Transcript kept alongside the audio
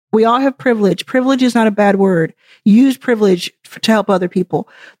We all have privilege. Privilege is not a bad word. Use privilege to help other people.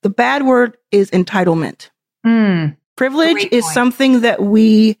 The bad word is entitlement. Privilege is something that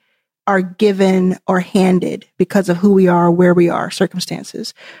we are given or handed because of who we are, where we are,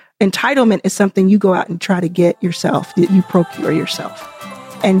 circumstances. Entitlement is something you go out and try to get yourself, that you procure yourself.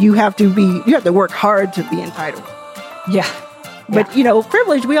 And you have to work hard to be entitled. Yeah. But,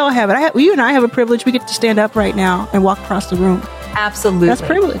 privilege, we all have it. You and I have a privilege. We get to stand up right now and walk across the room. Absolutely. That's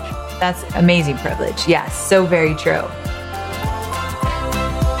privilege. That's amazing privilege. Yes, so very true.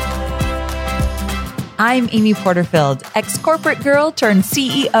 I'm Amy Porterfield, ex-corporate girl turned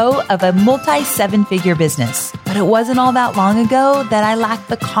CEO of a multi-7-figure business. But it wasn't all that long ago that I lacked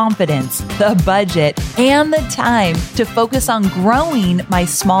the confidence, the budget, and the time to focus on growing my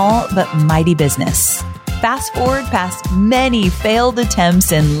small but mighty business. Fast forward past many failed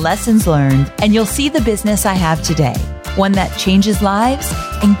attempts and lessons learned, and you'll see the business I have today. One that changes lives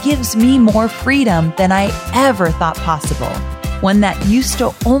and gives me more freedom than I ever thought possible. One that used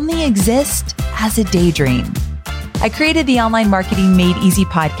to only exist as a daydream. I created the Online Marketing Made Easy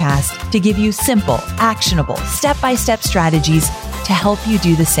podcast to give you simple, actionable, step-by-step strategies to help you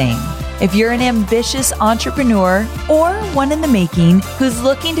do the same. If you're an ambitious entrepreneur or one in the making who's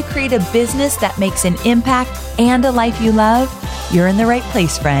looking to create a business that makes an impact and a life you love, you're in the right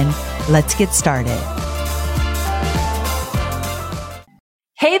place, friend. Let's get started.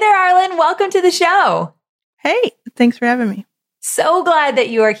 Hey there, Arlan. Welcome to the show. Hey, thanks for having me. So glad that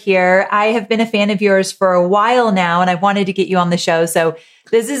you are here. I have been a fan of yours for a while now, and I wanted to get you on the show. So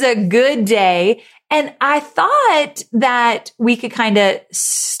this is a good day. And I thought that we could kind of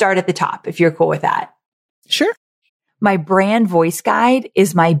start at the top, if you're cool with that. Sure. My brand voice guide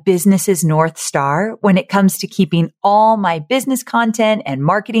is my business's North Star when it comes to keeping all my business content and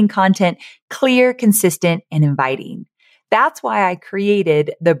marketing content clear, consistent, and inviting. That's why I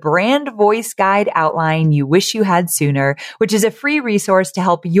created the Brand Voice Guide Outline You Wish You Had Sooner, which is a free resource to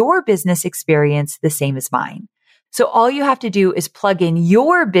help your business experience the same as mine. So all you have to do is plug in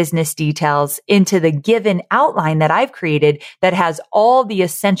your business details into the given outline that I've created that has all the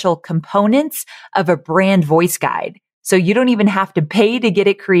essential components of a brand voice guide. So you don't even have to pay to get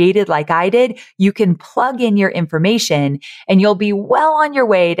it created like I did. You can plug in your information and you'll be well on your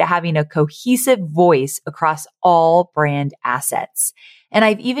way to having a cohesive voice across all brand assets. And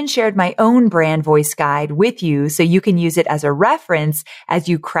I've even shared my own brand voice guide with you so you can use it as a reference as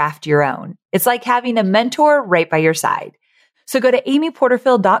you craft your own. It's like having a mentor right by your side. So go to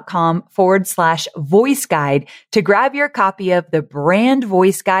amyporterfield.com/voice guide to grab your copy of the Brand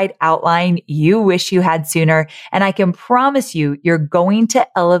Voice Guide Outline You Wish You Had Sooner. And I can promise you, you're going to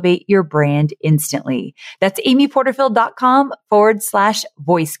elevate your brand instantly. That's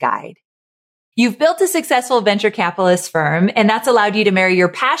amyporterfield.com/voice guide. You've built a successful venture capitalist firm, and that's allowed you to marry your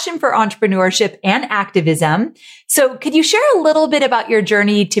passion for entrepreneurship and activism. So could you share a little bit about your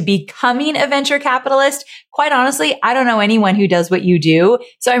journey to becoming a venture capitalist? Quite honestly, I don't know anyone who does what you do.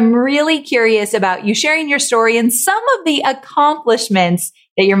 So I'm really curious about you sharing your story and some of the accomplishments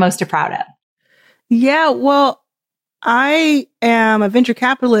that you're most proud of. Yeah, well, I am a venture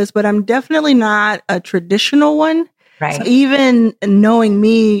capitalist, but I'm definitely not a traditional one. Right. So even knowing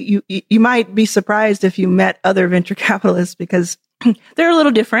me, you might be surprised if you met other venture capitalists because they're a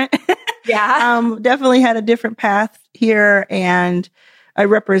little different. Yeah. Definitely had a different path here, and I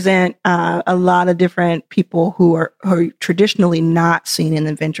represent a lot of different people who are traditionally not seen in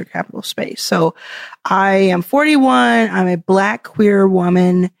the venture capital space. So I am 41. I'm a Black queer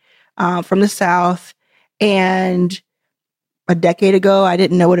woman from the South, and a decade ago, I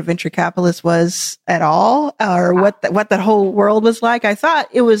didn't know what a venture capitalist was at all, or what that whole world was like. I thought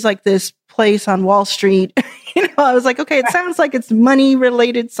it was like this place on Wall Street. I was like, okay, it sounds like it's money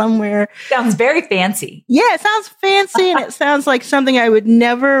related somewhere. Sounds very fancy. Yeah, it sounds fancy, and it sounds like something I would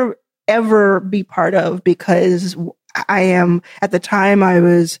never, ever be part of because at the time I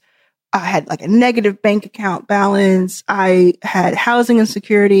had like a negative bank account balance. I had housing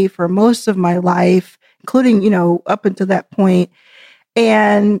insecurity for most of my life, including, up until that point,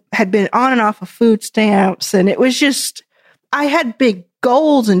 and had been on and off of food stamps. And it was just, I had big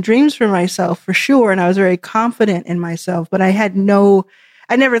goals and dreams for myself for sure. And I was very confident in myself, but I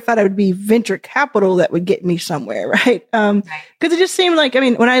never thought I would be venture capital that would get me somewhere. Right. Cause it just seemed like,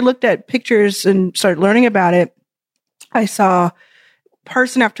 when I looked at pictures and started learning about it, I saw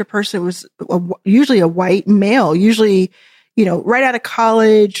person after person was usually a white male, usually, right out of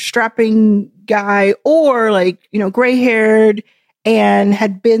college, strapping guy, or gray haired and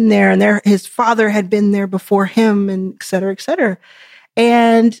had been there, and his father had been there before him, and et cetera, et cetera.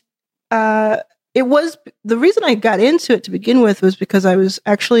 And, it was the reason I got into it to begin with was because I was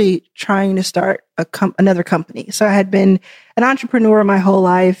actually trying to start another company. So I had been an entrepreneur my whole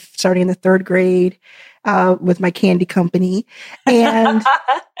life, starting in the third grade with my candy company, and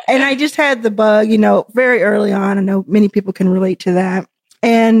and I just had the bug, very early on. I know many people can relate to that,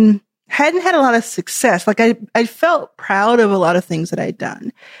 and hadn't had a lot of success. Like I felt proud of a lot of things that I'd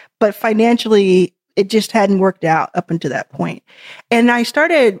done, but financially, it just hadn't worked out up until that point. And I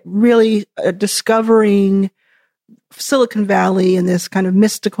started really discovering Silicon Valley in this kind of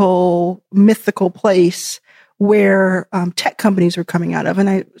mythical place where tech companies were coming out of. And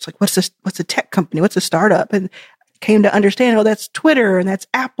I was like, what's a tech company? What's a startup? And came to understand, that's Twitter and that's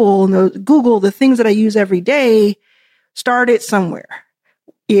Apple and Google, the things that I use every day started somewhere,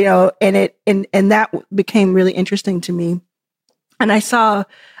 and that became really interesting to me. And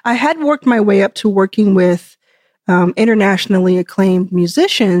I had worked my way up to working with internationally acclaimed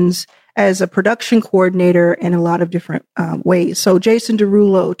musicians as a production coordinator in a lot of different ways. So Jason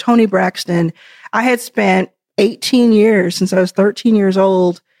Derulo, Tony Braxton, I had spent 18 years since I was 13 years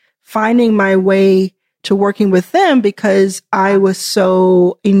old finding my way to working with them because I was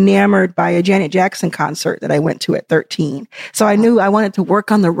so enamored by a Janet Jackson concert that I went to at 13. So I knew I wanted to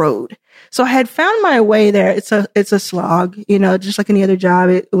work on the road. So I had found my way there. It's a slog, just like any other job.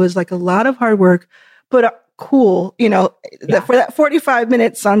 It was like a lot of hard work, but cool, for that 45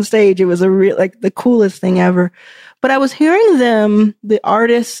 minutes on stage, it was the coolest thing ever. But I was hearing them, the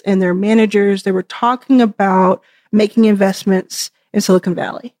artists and their managers, they were talking about making investments in Silicon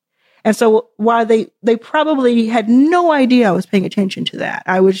Valley. And so while they probably had no idea I was paying attention to that,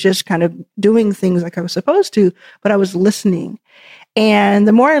 I was just kind of doing things like I was supposed to, but I was listening. And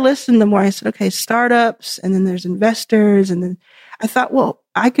the more I listened, the more I said, okay, startups, and then there's investors. And then I thought, well,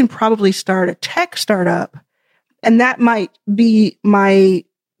 I can probably start a tech startup. And that might be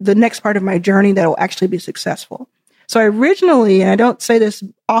the next part of my journey that will actually be successful. So I originally, and I don't say this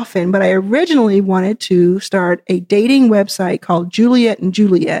often, but I originally wanted to start a dating website called Juliet and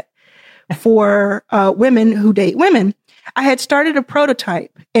Juliet for women who date women. I had started a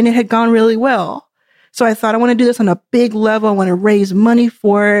prototype and it had gone really well. So I thought, I want to do this on a big level. I want to raise money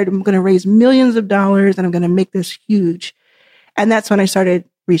for it. I'm going to raise millions of dollars and I'm going to make this huge. And that's when I started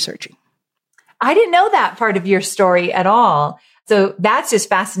researching. I didn't know that part of your story at all. So that's just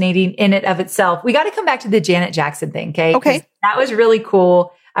fascinating in and of itself. We got to come back to the Janet Jackson thing. Okay. That was really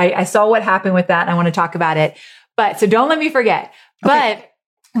cool. I saw what happened with that and I want to talk about it. So don't let me forget. Okay.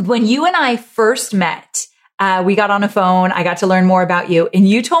 But when you and I first met, we got on a phone. I got to learn more about you and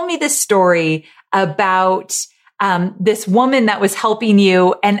you told me this story about this woman that was helping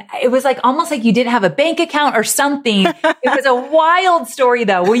you. And it was almost like you didn't have a bank account or something. It was a wild story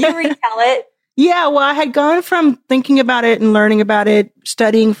though. Will you retell it? Yeah, well, I had gone from thinking about it and learning about it,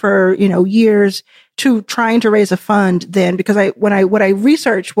 studying for, years to trying to raise a fund then, because what I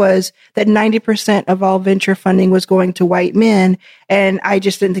researched was that 90% of all venture funding was going to white men. And I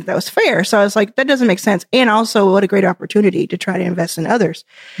just didn't think that was fair. So I was like, that doesn't make sense. And also what a great opportunity to try to invest in others.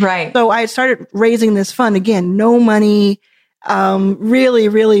 Right. So I started raising this fund again, no money, really,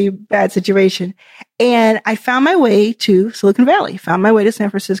 really bad situation. And I found my way to Silicon Valley, found my way to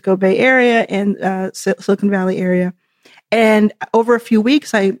San Francisco Bay Area and Silicon Valley area. And over a few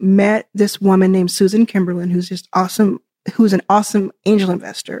weeks, I met this woman named Susan Kimberlin, who's just awesome, who's an awesome angel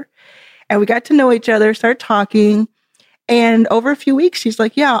investor. And we got to know each other, started talking. And over a few weeks, she's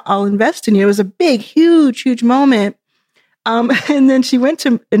like, yeah, I'll invest in you. It was a big, huge moment. And then she went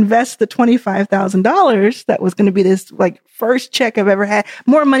to invest the $25,000 that was going to be this first check I've ever had,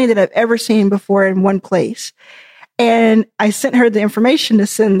 more money than I've ever seen before in one place. And I sent her the information to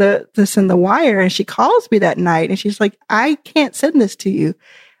send the wire. And she calls me that night and she's like, I can't send this to you.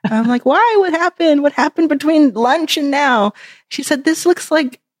 I'm like, why? What happened? What happened between lunch and now? She said, this looks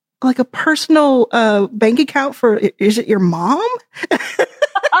like a personal bank account is it your mom?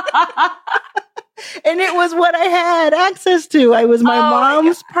 And it was what I had access to. I was my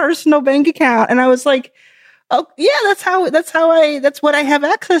mom's personal bank account. And I was like, oh yeah, that's what I have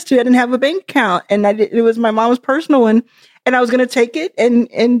access to. I didn't have a bank account and it was my mom's personal one. And I was going to take it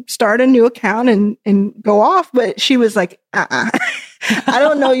and start a new account and go off. But she was like, I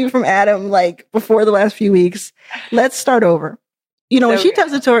don't know you from Adam, before the last few weeks. Let's start over. When she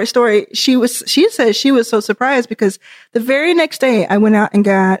tells the story, she says she was so surprised because the very next day I went out and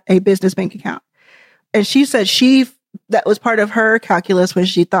got a business bank account. And she said that was part of her calculus when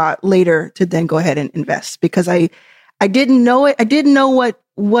she thought later to then go ahead and invest because I didn't know it. I didn't know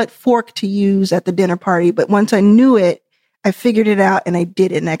what fork to use at the dinner party, but once I knew it, I figured it out and I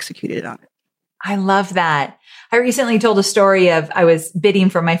did it and executed on it. I love that. I recently told a story of I was bidding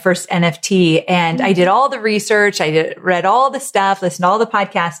for my first NFT and I did all the research. Read all the stuff, listened to all the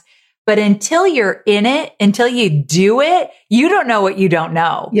podcasts. But until you're in it, until you do it, you don't know what you don't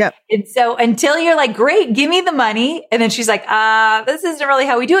know. Yep. And so until you're like, great, give me the money. And then she's like, this isn't really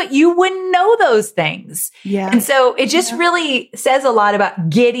how we do it. You wouldn't know those things. Yeah. And so it just really says a lot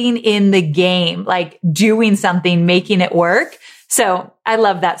about getting in the game, like doing something, making it work. So I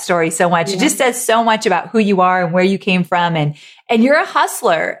love that story so much. Yeah. It just says so much about who you are and where you came from. And you're a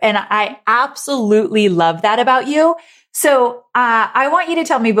hustler. And I absolutely love that about you. So I want you to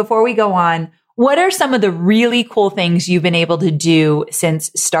tell me before we go on, what are some of the really cool things you've been able to do since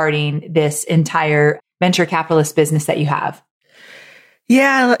starting this entire venture capitalist business that you have?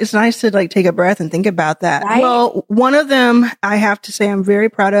 Yeah, it's nice to like take a breath and think about that. Right? Well, one of them I have to say I'm very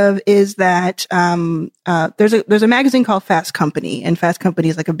proud of is that there's a magazine called Fast Company, and Fast Company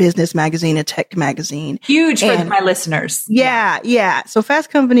is like a business magazine, a tech magazine. Huge for my listeners. Yeah. So Fast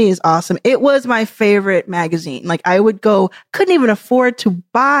Company is awesome. It was my favorite magazine. Like I would couldn't even afford to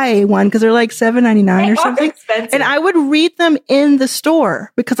buy one because they're like $7.99 or something. Expensive. And I would read them in the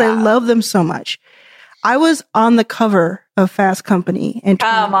store because I love them so much. I was on the cover of Fast Company.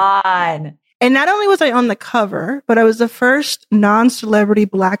 Come on. And not only was I on the cover, but I was the first non-celebrity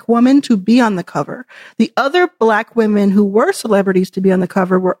Black woman to be on the cover. The other Black women who were celebrities to be on the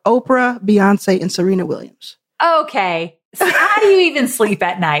cover were Oprah, Beyonce, and Serena Williams. Okay. So how do you even sleep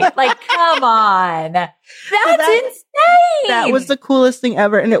at night? Like, come on. That's insane. That was the coolest thing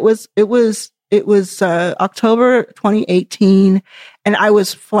ever. And it was October 2018, and I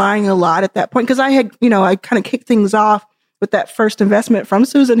was flying a lot at that point because I kind of kicked things off with that first investment from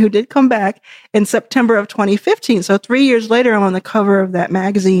Susan, who did come back in September of 2015. So 3 years later, I'm on the cover of that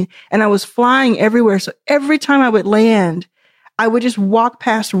magazine, and I was flying everywhere. So every time I would land, I would just walk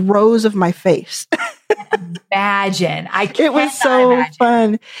past rows of my face. Imagine. It was so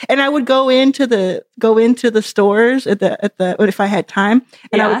fun. And I would go into the stores if I had time,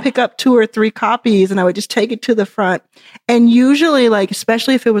 and I would pick up 2 or 3 copies and I would just take it to the front. And usually, like,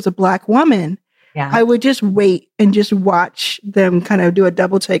 especially if it was a Black woman, I would just wait and just watch them kind of do a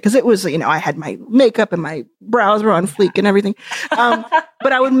double take. Cause it was, I had my makeup and my brows were on fleek and everything.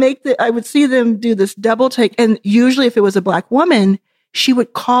 But I would see them do this double take. And usually if it was a Black woman, she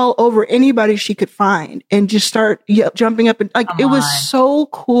would call over anybody she could find and just start jumping up. And it was so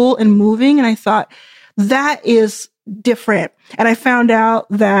cool and moving. And I thought that is different. And I found out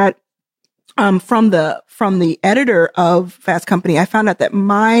that, from the editor of Fast Company, I found out that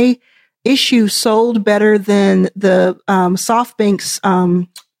my issue sold better than the, SoftBank's,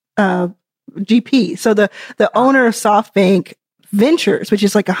 GP. So the owner of SoftBank Ventures, which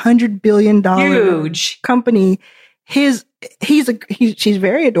is like $100 billion huge company, she's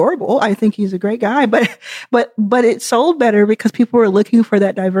very adorable. I think he's a great guy, but it sold better because people were looking for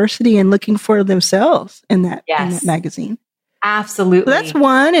that diversity and looking for themselves in that magazine. Absolutely. So that's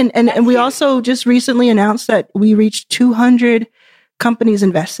one. And we also just recently announced that we reached 200 companies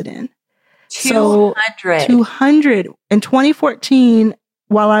invested in. 200. 200 in 2014.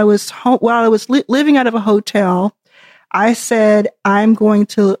 While I was living out of a hotel, I said, I'm going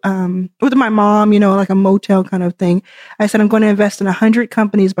to, with my mom, like a motel kind of thing. I said, I'm going to invest in 100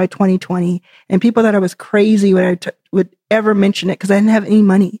 companies by 2020. And people thought I was crazy when I would ever mention it because I didn't have any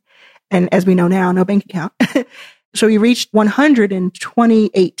money. And as we know now, no bank account. So we reached 100 in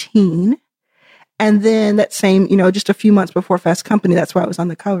 2018. And then that same, just a few months before Fast Company, that's why I was on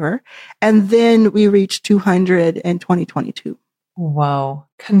the cover. And then we reached 200 in 2022. Whoa.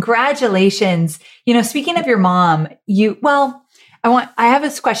 Congratulations. Speaking of your mom, I have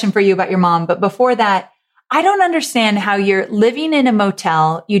this question for you about your mom, but before that, I don't understand how you're living in a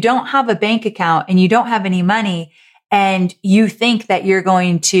motel, you don't have a bank account and you don't have any money, and you think that you're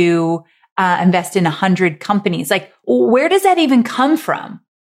going to invest in 100 companies. Like, where does that even come from?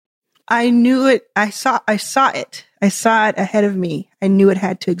 I knew it. I saw it. I saw it ahead of me. I knew it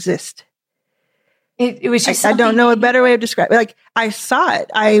had to exist. It was just I don't know a better way of describing it. Like, I saw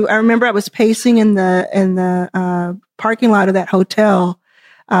it. I remember I was pacing in the parking lot of that hotel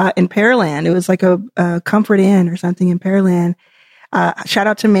in Pearland. It was like a Comfort Inn or something in Pearland. Shout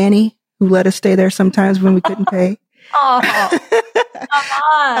out to Manny, who let us stay there sometimes when we couldn't pay. Oh, come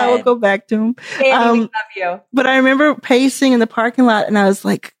on. I will go back to him. Manny, we love you. But I remember pacing in the parking lot, and I was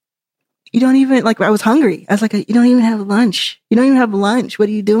like, you don't even, I was hungry. I was like, you don't even have lunch. You don't even have lunch. What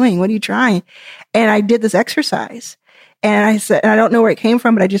are you doing? What are you trying? And I did this exercise, and I said, and I don't know where it came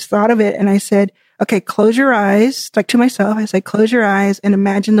from, but I just thought of it. And I said, okay, close your eyes, like to myself. I said, close your eyes and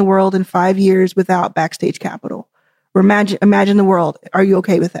imagine the world in 5 years without Backstage Capital, Or imagine the world. Are you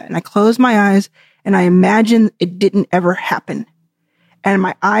okay with that? And I closed my eyes and I imagined it didn't ever happen. And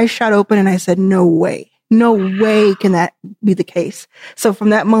my eyes shot open and I said, no way. No way can that be the case. So from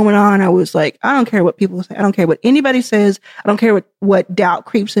that moment on, I was like, I don't care what people say. I don't care what anybody says. I don't care what doubt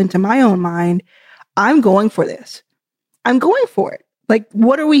creeps into my own mind. I'm going for this. I'm going for it. Like,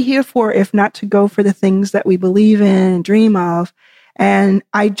 what are we here for if not to go for the things that we believe in and dream of? And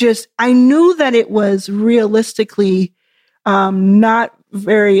I knew that it was realistically, not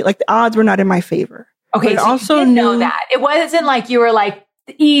very, like the odds were not in my favor. Okay. But So also you did know that it wasn't like you were like,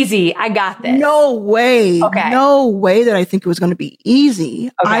 easy, I got this. No way. Okay. No way that I think it was going to be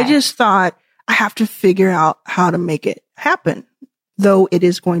easy. Okay. I just thought I have to figure out how to make it happen, though it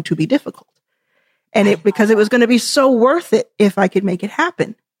is going to be difficult. And because it was going to be so worth it if I could make it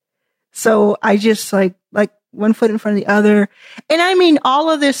happen. So I just like one foot in front of the other. And I mean, all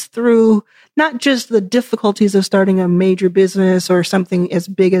of this through not just the difficulties of starting a major business or something as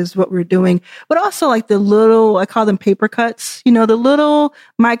big as what we're doing, but also like the little, I call them paper cuts, the little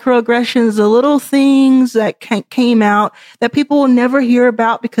microaggressions, the little things that came out that people will never hear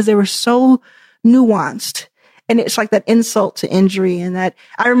about because they were so nuanced. And it's like that insult to injury. And that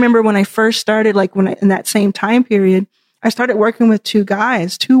I remember when I first started, in that same time period, I started working with two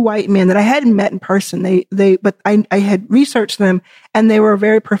white men that I hadn't met in person. But I had researched them and they were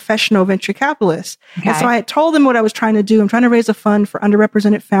very professional venture capitalists. Okay. And so I had told them what I was trying to do. I'm trying to raise a fund for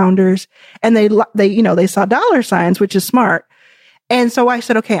underrepresented founders. And they saw dollar signs, which is smart. And so I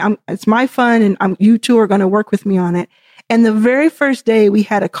said, okay, it's my fund and you two are going to work with me on it. And the very first day we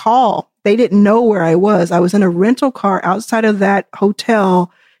had a call, they didn't know where I was. I was in a rental car outside of that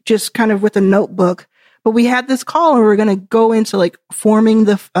hotel, just kind of with a notebook. But we had this call and we were going to go into like forming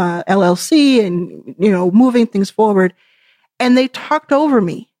the LLC and, moving things forward. And they talked over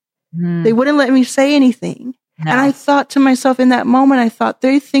me. They wouldn't let me say anything. No. And I thought to myself in that moment,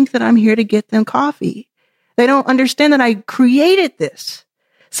 they think that I'm here to get them coffee. They don't understand that I created this.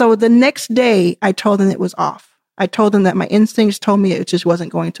 So the next day I told them it was off. I told them that my instincts told me it just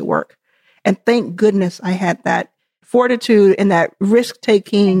wasn't going to work. And thank goodness I had that fortitude and that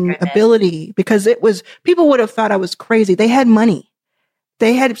risk-taking ability, because people would have thought I was crazy. They had money.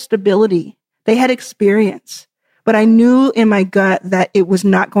 They had stability. They had experience. But I knew in my gut that it was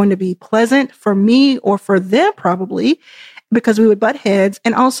not going to be pleasant for me or for them probably, because we would butt heads.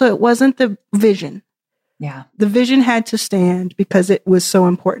 And also it wasn't the vision. Yeah. The vision had to stand because it was so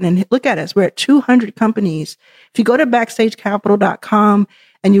important. And look at us. We're at 200 companies. If you go to backstagecapital.com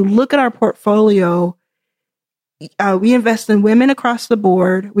and you look at our portfolio, we invest in women across the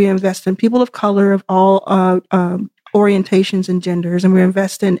board. We invest in people of color of all orientations and genders, and we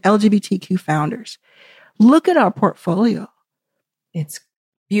invest in LGBTQ founders. Look at our portfolio. It's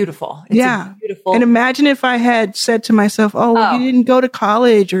beautiful. It's beautiful. And imagine if I had said to myself, you didn't go to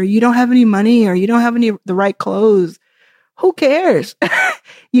college, or you don't have any money, or you don't have the right clothes. Who cares?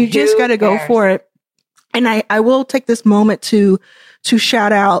 You just got to go for it. And I will take this moment to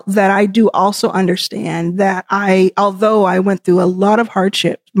shout out that I do also understand that although I went through a lot of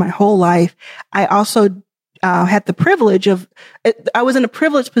hardship my whole life, I also had the privilege I was in a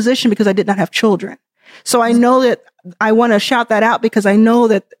privileged position because I did not have children. So I know that I want to shout that out because I know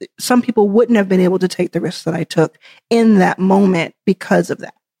that some people wouldn't have been able to take the risks that I took in that moment because of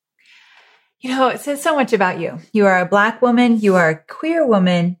that. It says so much about you. You are a Black woman, you are a queer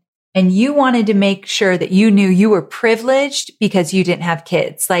woman, and you wanted to make sure that you knew you were privileged because you didn't have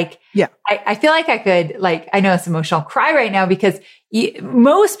kids. I feel like I could, I know it's emotional, cry right now because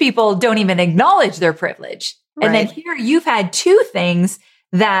most people don't even acknowledge their privilege. Right. And then here you've had two things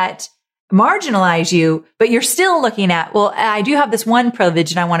that marginalize you, but you're still looking at, I do have this one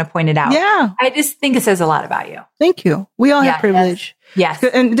privilege and I want to point it out. Yeah. I just think it says a lot about you. Thank you. We all have privilege. Yes.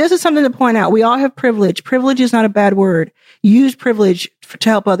 And this is something to point out. We all have privilege. Privilege is not a bad word. Use privilege to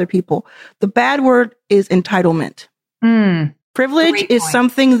help other people. The bad word is entitlement. Privilege is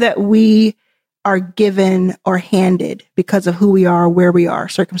something that we are given or handed because of who we are, where we are,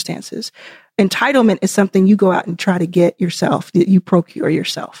 circumstances. Entitlement is something you go out and try to get yourself, that you procure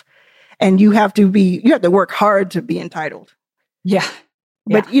yourself. And you have to work hard to be entitled. Yeah.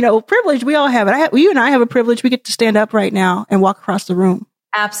 But, privilege, we all have it. You and I have a privilege. We get to stand up right now and walk across the room.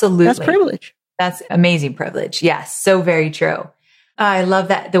 Absolutely. That's privilege. That's amazing privilege. Yes. So very true. I love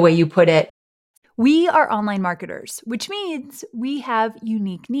that, the way you put it. We are online marketers, which means we have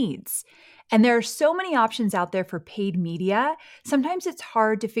unique needs. And there are so many options out there for paid media. Sometimes it's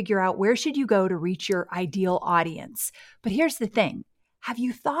hard to figure out where should you go to reach your ideal audience. But here's the thing. Have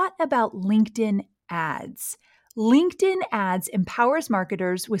you thought about LinkedIn ads? LinkedIn Ads empowers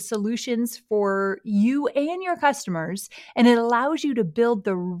marketers with solutions for you and your customers, and it allows you to build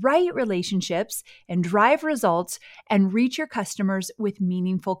the right relationships and drive results and reach your customers with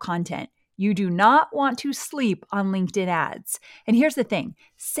meaningful content. You do not want to sleep on LinkedIn Ads. And here's the thing,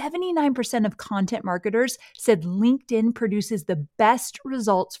 79% of content marketers said LinkedIn produces the best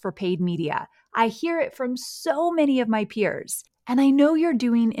results for paid media. I hear it from so many of my peers. And I know you're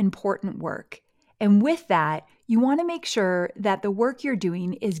doing important work. And with that, you want to make sure that the work you're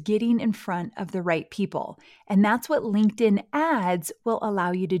doing is getting in front of the right people. And that's what LinkedIn Ads will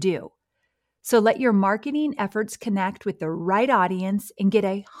allow you to do. So let your marketing efforts connect with the right audience and get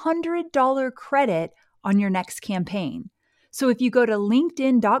a $100 credit on your next campaign. So if you go to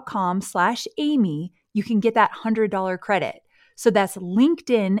linkedin.com/Amy, you can get that $100 credit. So that's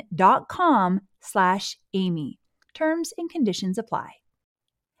linkedin.com/Amy. Terms and conditions apply.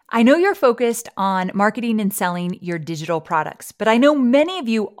 I know you're focused on marketing and selling your digital products, but I know many of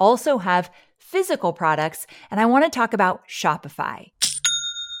you also have physical products, and I want to talk about Shopify.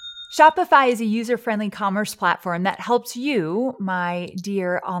 Shopify is a user-friendly commerce platform that helps you, my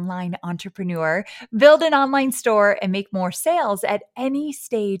dear online entrepreneur, build an online store and make more sales at any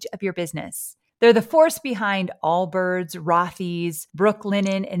stage of your business. They're the force behind Allbirds, Rothy's,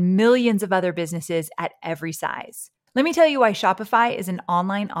 Brooklinen, and millions of other businesses at every size. Let me tell you why Shopify is an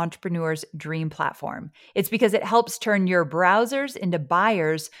online entrepreneur's dream platform. It's because it helps turn your browsers into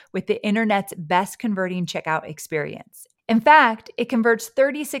buyers with the internet's best converting checkout experience. In fact, it converts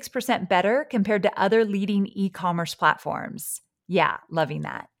 36% better compared to other leading e-commerce platforms. Yeah, loving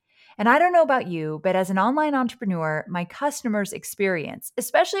that. And I don't know about you, but as an online entrepreneur, my customers' experience,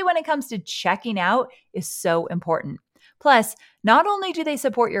 especially when it comes to checking out, is so important. Plus, not only do they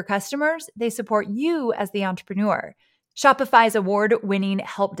support your customers, they support you as the entrepreneur. Shopify's award-winning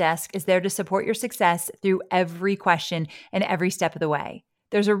help desk is there to support your success through every question and every step of the way.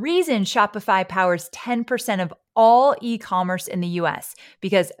 There's a reason Shopify powers 10% of all e-commerce in the US,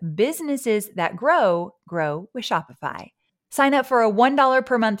 because businesses that grow with Shopify. Sign up for a $1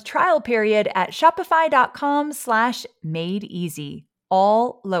 per month trial period at shopify.com/madeeasy.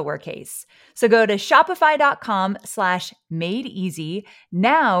 All lowercase. So go to shopify.com/madeeasy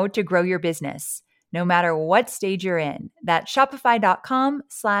now to grow your business, no matter what stage you're in. That's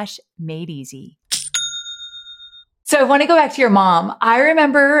shopify.com/madeeasy. So I want to go back to your mom. I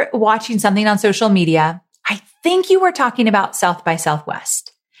remember watching something on social media. I think you were talking about South by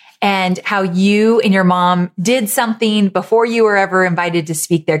Southwest and how you and your mom did something before you were ever invited to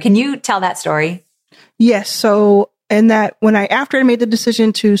speak there. Can you tell that story? Yes. So, after I made the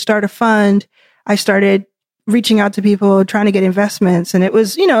decision to start a fund, I started reaching out to people, trying to get investments. And it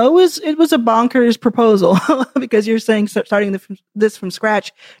was a bonkers proposal because you're saying starting this from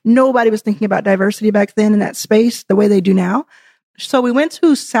scratch. Nobody was thinking about diversity back then in that space the way they do now. So we went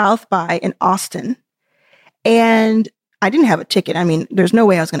to South by in Austin, and I didn't have a ticket. I mean, there's no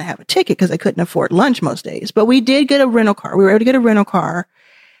way I was going to have a ticket because I couldn't afford lunch most days, but we did get a rental car. We were able to get a rental car,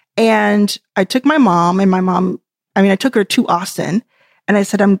 and I took my mom, I took her to Austin, and I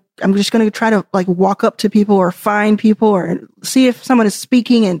said, I'm just going to try to walk up to people or find people or see if someone is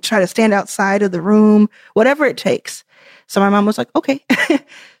speaking and try to stand outside of the room, whatever it takes. So my mom was like, okay.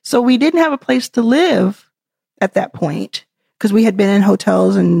 So we didn't have a place to live at that point because we had been in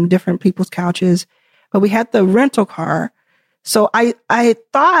hotels and different people's couches, but we had the rental car. So I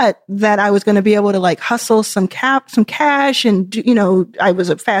thought that I was going to be able to hustle some cash and, I was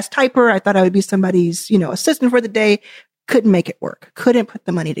a fast typer. I thought I would be somebody's, assistant for the day. Couldn't make it work. Couldn't put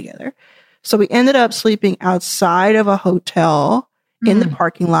the money together. So we ended up sleeping outside of a hotel in the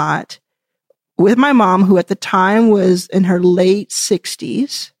parking lot with my mom, who at the time was in her late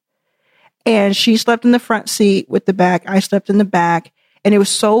 60s. And she slept in the front seat with the back. I slept in the back, and it was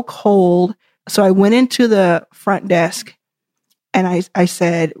so cold. So I went into the front desk and I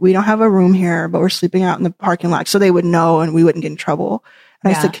said, we don't have a room here, but we're sleeping out in the parking lot so they would know and we wouldn't get in trouble.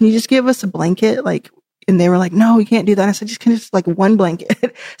 And I said, can you just give us a blanket? And they were like, no, we can't do that. I said, just one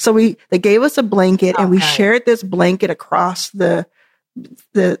blanket. So they gave us a blanket and we shared this blanket across the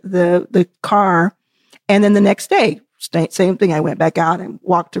car. And then the next day, same thing. I went back out and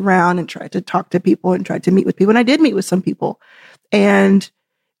walked around and tried to talk to people and tried to meet with people. And I did meet with some people. And,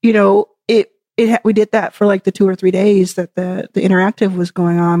 we did that for the 2 or 3 days that the interactive was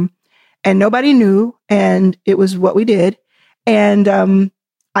going on, and nobody knew. And it was what we did. And,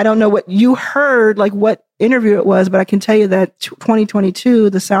 I don't know what you heard, what interview it was, but I can tell you that 2022,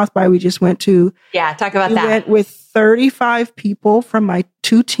 the South by we just went to. Yeah. Talk about that. We went with 35 people from my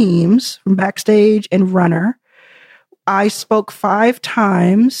 2 teams, from backstage and runner. I spoke 5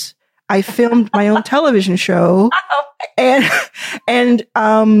 times. I filmed my own television show, and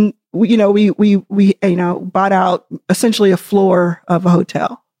we bought out essentially a floor of a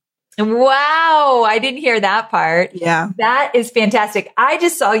hotel. Wow. I didn't hear that part. Yeah. That is fantastic. I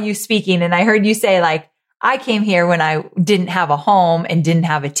just saw you speaking and I heard you say like, I came here when I didn't have a home and didn't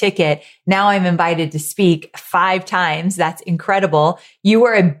have a ticket. Now I'm invited to speak 5 times. That's incredible. You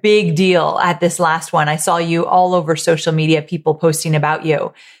were a big deal at this last one. I saw you all over social media, people posting about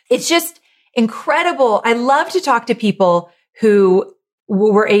you. It's just incredible. I love to talk to people who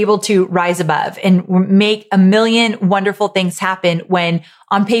were able to rise above and make a million wonderful things happen when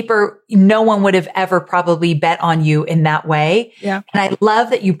on paper, no one would have ever probably bet on you in that way. Yeah. And I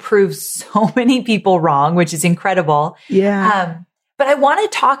love that you prove so many people wrong, which is incredible. Yeah. But I want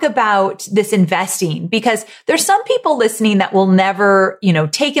to talk about this investing because there's some people listening that will never,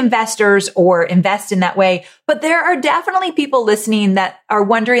 take investors or invest in that way. But there are definitely people listening that are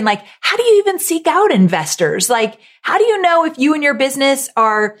wondering, like, how do you even seek out investors? Like, how do you know if you and your business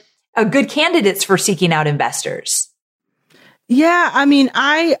are good candidates for seeking out investors? Yeah. I mean,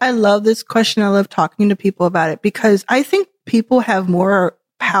 I love this question. I love talking to people about it because I think people have more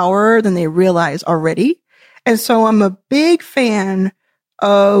power than they realize already. And so I'm a big fan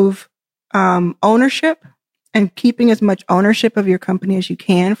of ownership and keeping as much ownership of your company as you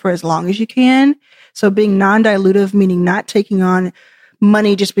can for as long as you can. So being non-dilutive, meaning not taking on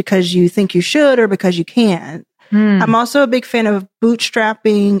money just because you think you should or because you can. I'm also a big fan of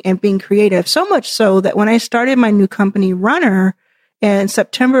bootstrapping and being creative, so much so that when I started my new company, Runner, in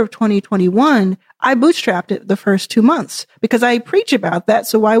September of 2021, I bootstrapped it the first 2 months because I preach about that.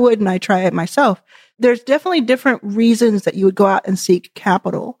 So why wouldn't I try it myself? There's definitely different reasons that you would go out and seek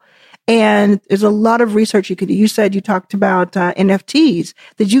capital. And there's a lot of research you could do. You said you talked about NFTs.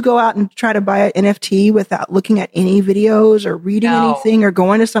 Did you go out and try to buy an NFT without looking at any videos or reading anything or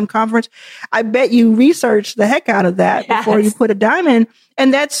going to some conference? I bet you researched the heck out of that before you put a dime in.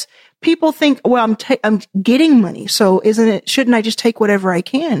 And that's, people think, well, I'm getting money. So shouldn't I just take whatever I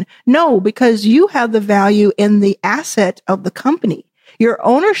can? No, because you have the value in the asset of the company. Your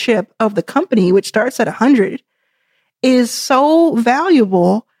ownership of the company, which starts at 100, is so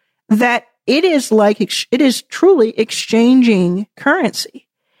valuable that it is truly exchanging currency.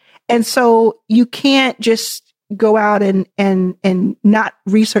 And so you can't just go out and not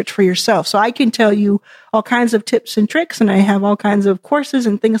research for yourself. So I can tell you all kinds of tips and tricks, and I have all kinds of courses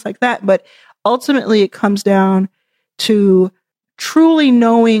and things like that. But ultimately it comes down to truly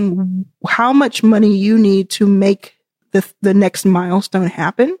knowing how much money you need to make the next milestone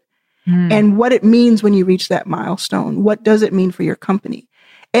happen and what it means when you reach that milestone. What does it mean for your company?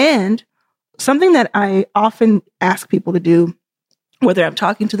 And something that I often ask people to do, whether I'm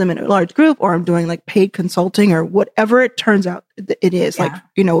talking to them in a large group or I'm doing like paid consulting or whatever it turns out it is, and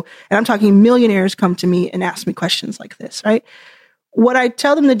I'm talking millionaires come to me and ask me questions like this, right? What I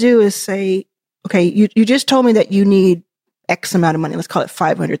tell them to do is say, okay, you just told me that you need X amount of money. Let's call it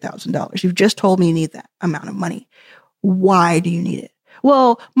 $500,000. You've just told me you need that amount of money. Why do you need it?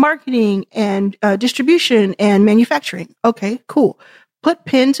 Well, marketing and distribution and manufacturing. Okay, cool. Put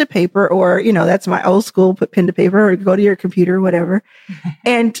pen to paper, or, that's my old school, put pen to paper or go to your computer, whatever,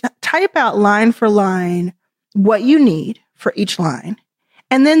 and type out line for line what you need for each line.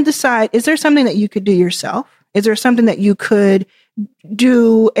 And then decide, is there something that you could do yourself? Is there something that you could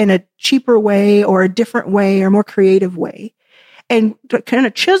do in a cheaper way or a different way or more creative way? And to kind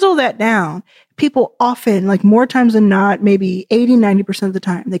of chisel that down, people often, like more times than not, maybe 80, 90% of the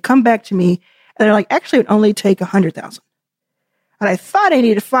time, they come back to me and they're like, actually, it would only take 100,000. And I thought I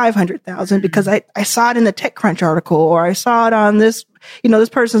needed 500,000 because I saw it in the TechCrunch article or I saw it on this, this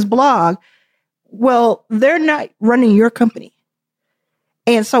person's blog. Well, they're not running your company.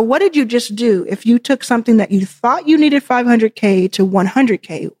 And so what did you just do? If you took something that you thought you needed 500K to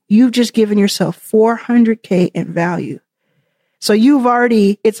 100K, you've just given yourself 400K in value. So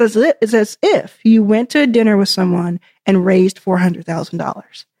it's as if you went to a dinner with someone and raised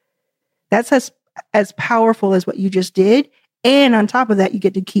 $400,000. That's as powerful as what you just did. And on top of that, you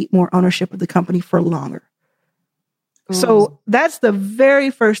get to keep more ownership of the company for longer. Ooh. So that's the very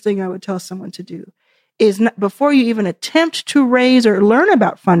first thing I would tell someone to do is before you even attempt to raise or learn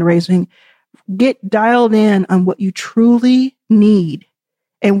about fundraising, get dialed in on what you truly need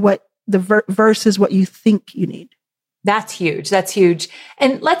and what versus what you think you need. That's huge. That's huge.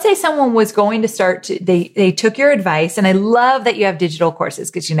 And let's say someone was going to start they took your advice, and I love that you have digital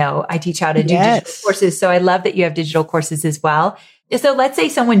courses because, I teach how to do digital courses. So I love that you have digital courses as well. So let's say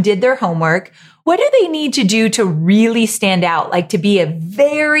someone did their homework. What do they need to do to really stand out? Like to be a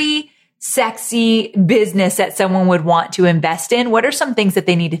very sexy business that someone would want to invest in, what are some things that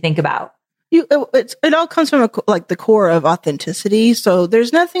they need to think about? It all comes from like the core of authenticity. So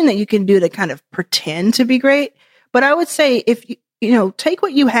there's nothing that you can do to kind of pretend to be great. But I would say if take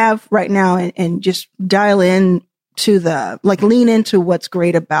what you have right now and just dial in to lean into what's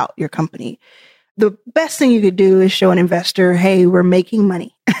great about your company. The best thing you could do is show an investor, hey, we're making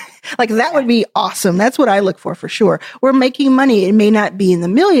money. Like that would be awesome. That's what I look for sure. We're making money. It may not be in the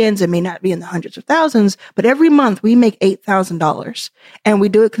millions. It may not be in the hundreds of thousands, but every month we make $8,000 and we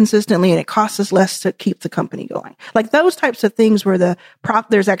do it consistently and it costs us less to keep the company going. Like those types of things where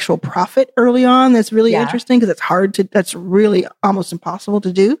there's actual profit early on. That's really interesting because that's really almost impossible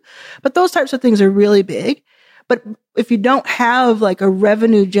to do. But those types of things are really big. But if you don't have like a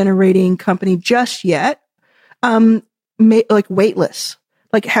revenue generating company just yet, like wait lists.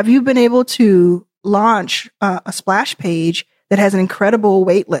 Like, have you been able to launch a splash page that has an incredible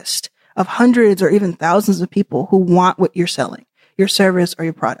wait list of hundreds or even thousands of people who want what you're selling, your service or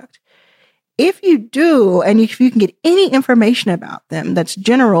your product? If you do, and if you can get any information about them that's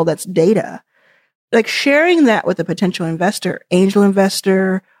general, that's data, like sharing that with a potential investor, angel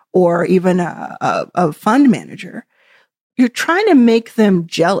investor, or even a fund manager, you're trying to make them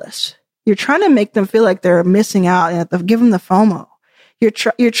jealous. You're trying to make them feel like they're missing out and give them the FOMO.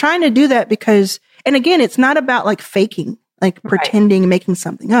 You're trying to do that because, and again, it's not about like faking, like pretending, making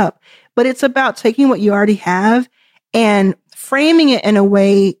something up, but it's about taking what you already have and framing it in a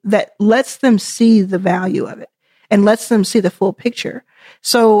way that lets them see the value of it and lets them see the full picture.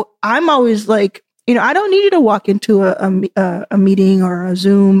 So I'm always like, I don't need you to walk into a meeting or a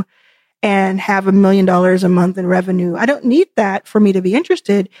Zoom and have $1 million a month in revenue. I don't need that for me to be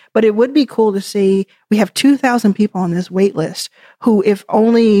interested, but it would be cool to see we have 2,000 people on this wait list who, if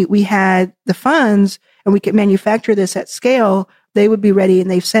only we had the funds and we could manufacture this at scale, they would be ready. And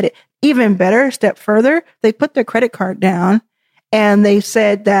they've said it even better, step further. They put their credit card down and they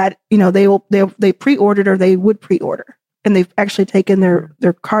said that, they pre-ordered or they would pre-order. And they've actually taken their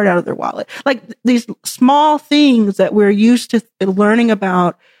card out of their wallet. Like these small things that we're used to learning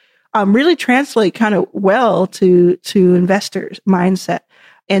about really translate kind of well to investors' mindset.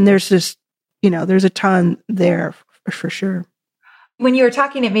 And there's this, there's a ton there for sure. When you were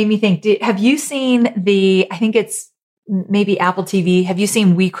talking, it made me think, have you seen I think it's maybe Apple TV. Have you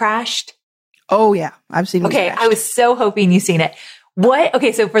seen We Crashed? Oh yeah. I've seen Okay. We Crashed. I was so hoping you've seen it.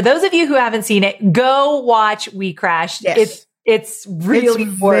 Okay. So for those of you who haven't seen it, go watch We Crashed. Yes. It's really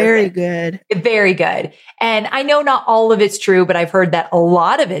very good. Very good. And I know not all of it's true, but I've heard that a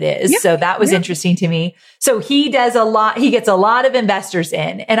lot of it is. Yep. So that was interesting to me. So he gets a lot of investors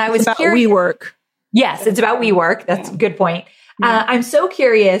in. And I was curious. WeWork. Yes, it's about WeWork. That's a good point. Yeah. I'm so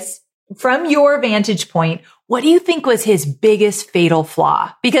curious from your vantage point, what do you think was his biggest fatal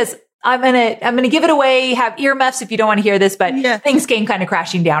flaw? Because I'm gonna give it away. Have earmuffs if you don't want to hear this, but things came kind of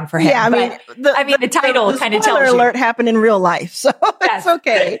crashing down for him. Yeah, the title kind of tells you. Alert happened in real life, so it's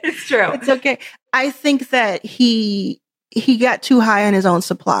okay. It's true. It's okay. I think that he got too high on his own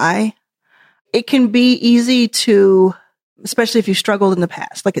supply. It can be easy to, especially if you struggled in the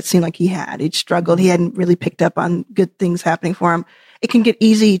past, like it seemed like he had. He'd struggled. He hadn't really picked up on good things happening for him. It can get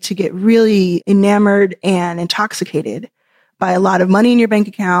easy to get really enamored and intoxicated by a lot of money in your bank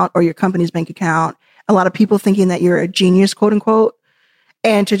account or your company's bank account, a lot of people thinking that you're a genius, quote unquote,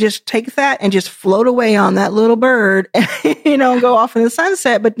 and to just take that and just float away on that little bird, go off in the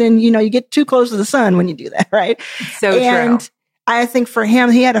sunset. But then, you get too close to the sun when you do that, right? So and true. I think for him,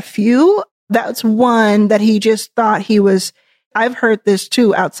 he had a few. That's one that he just thought he was. I've heard this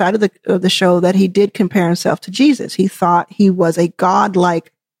too outside of the show that he did compare himself to Jesus. He thought he was a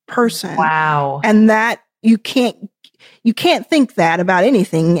godlike person. Wow. And that you can't think that about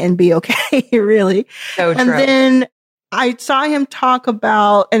anything and be okay, really. So true. And then I saw him talk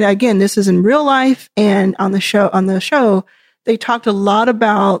about, and again, this is in real life and on the show, they talked a lot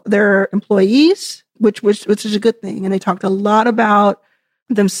about their employees, which is a good thing. And they talked a lot about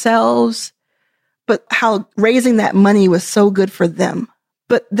themselves, but how raising that money was so good for them.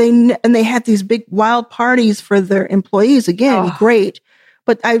 But they had these big wild parties for their employees. Again, great.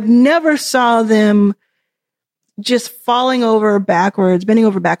 But I never saw them just bending over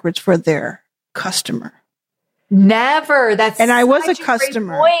backwards for their customer. Never. And I was a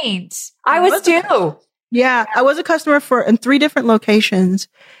customer. Point. I was too. Yeah, I was a customer in 3 different locations.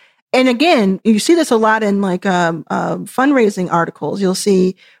 And again, you see this a lot in like fundraising articles. You'll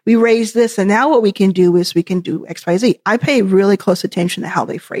see we raised this, and now what we can do is we can do X, Y, Z. I pay really close attention to how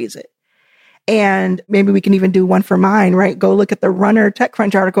they phrase it. And maybe we can even do one for mine, right? Go look at the Runner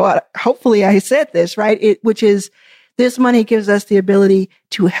TechCrunch article. Hopefully I said this, right? Which is This money gives us the ability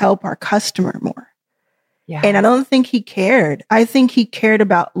to help our customer more. Yeah. And I don't think he cared. I think he cared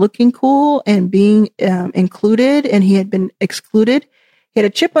about looking cool and being included, and he had been excluded. He had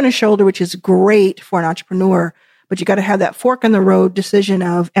a chip on his shoulder, which is great for an entrepreneur, but you got to have that fork in the road decision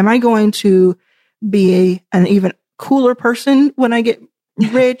of, am I going to be an even cooler person when I get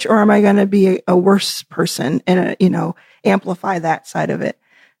rich, or am I going to be a worse person and, amplify that side of it?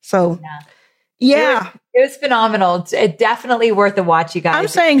 So, yeah. It was phenomenal. It's definitely worth a watch, you guys. I'm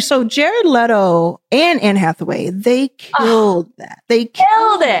saying, so Jared Leto and Anne Hathaway, they killed that. They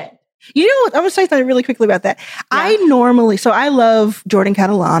killed it. You know what? I'm going to say something really quickly about that. Yeah. I love Jordan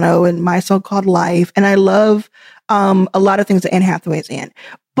Catalano and My So-Called Life, and I love a lot of things that Anne Hathaway's in.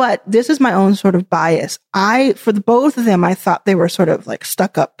 But this is my own sort of bias. For the both of them, I thought they were sort of like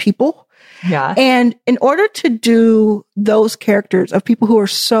stuck up people. Yeah. And in order to do those characters of people who are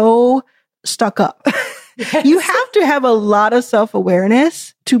so stuck up, yes, you have to have a lot of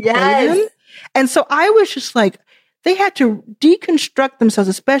self-awareness to play them. And so I was just like, they had to deconstruct themselves,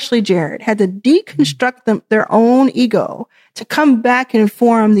 especially Jared, had to deconstruct their own ego to come back and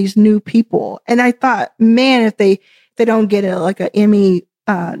form these new people. And I thought, man, if they don't get an Emmy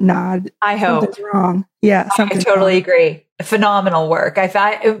nod, I hope something's wrong. Yeah, I totally agree. Phenomenal work. I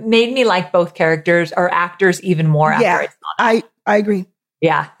thought it made me like both characters or actors even more. Yeah, I agree.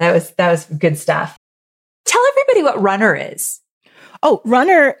 Yeah, that was good stuff. Tell everybody what Runner is. Oh,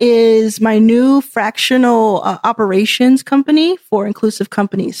 Runner is my new fractional operations company for inclusive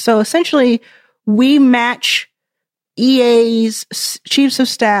companies. So essentially, we match EAs, chiefs of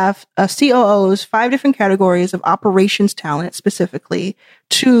staff, COOs, 5 different categories of operations talent specifically,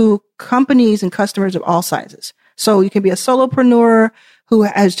 to companies and customers of all sizes. So you can be a solopreneur who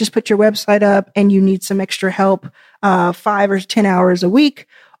has just put your website up and you need some extra help 5 or 10 hours a week,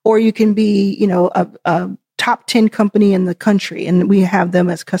 or you can be, a top 10 company in the country, and we have them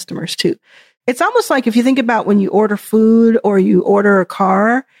as customers too. It's almost like if you think about when you order food or you order a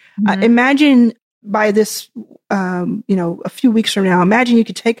car, imagine by this, a few weeks from now, imagine you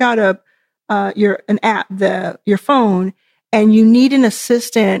could take out an app, your phone, and you need an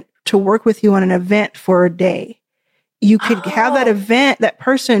assistant to work with you on an event for a day. You could have that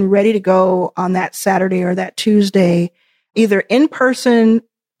person ready to go on that Saturday or that Tuesday, either in person,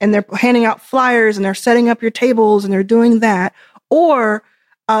 and they're handing out flyers and they're setting up your tables and they're doing that, or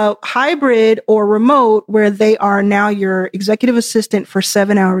hybrid or remote where they are now your executive assistant for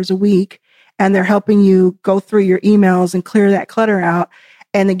 7 hours a week and they're helping you go through your emails and clear that clutter out.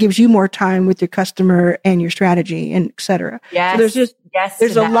 And it gives you more time with your customer and your strategy and et cetera. Yes. So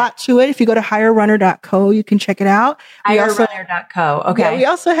there's a lot to it. If you go to hirerunner.co, you can check it out. Hirerunner.co. Okay. Yeah, we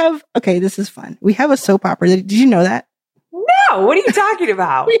also have, this is fun. We have a soap opera. Did you know that? No, what are you talking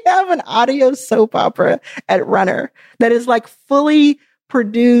about? We have an audio soap opera at Runner that is like fully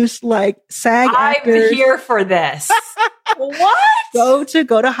produced, like SAG actors. I'm here for this. What? Go to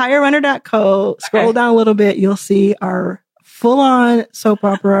hirerunner.co, scroll down a little bit. You'll see our full-on soap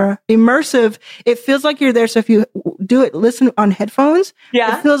opera, immersive. It feels like you're there. So if you do it, listen on headphones.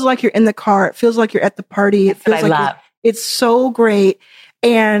 Yeah. It feels like you're in the car. It feels like you're at the party. It feels like it's so great.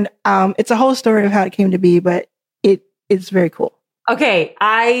 And it's a whole story of how it came to be, but it's very cool. Okay,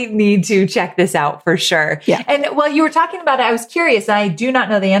 I need to check this out for sure. Yeah. And while you were talking about it, I was curious, and I do not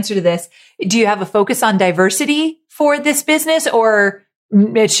know the answer to this. Do you have a focus on diversity for this business, or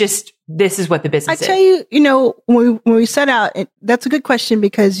it's just, this is what the business is? I tell you, when we set out, that's a good question,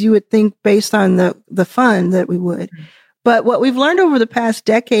 because you would think based on the fund that we would. Mm-hmm. But what we've learned over the past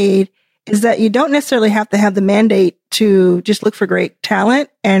decade is that you don't necessarily have to have the mandate to just look for great talent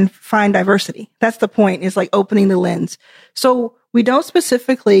and find diversity. That's the point, is like opening the lens. So we don't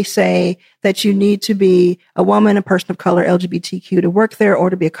specifically say that you need to be a woman, a person of color, LGBTQ to work there or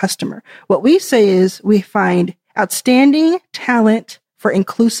to be a customer. What we say is we find outstanding talent for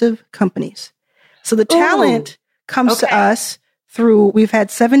inclusive companies. So the talent comes to us through, we've had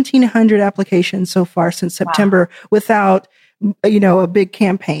 1,700 applications so far since September without, a big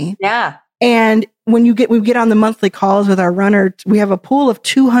campaign. Yeah. And when we get on the monthly calls with our runner, we have a pool of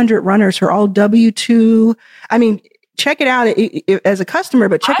 200 runners who are all W-2. I mean, check it out as a customer,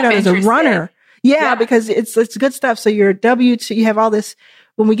 but check it out as a runner. Yeah, because it's good stuff. So you're W-2, you have all this.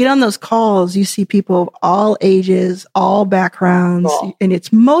 When we get on those calls, you see people of all ages, all backgrounds, and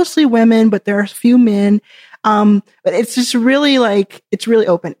it's mostly women, but there are a few men. But it's just really it's really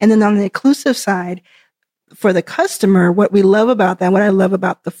open. And then on the inclusive side, for the customer, what we love about that, what I love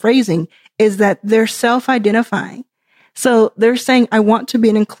about the phrasing, is that they're self-identifying. So they're saying, I want to be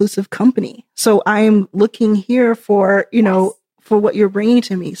an inclusive company. So I am looking here for, for what you're bringing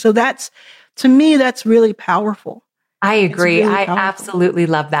to me. So to me, that's really powerful. I agree. Really I powerful. absolutely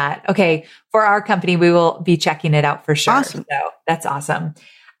love that. Okay. For our company, we will be checking it out for sure. Awesome. So that's awesome.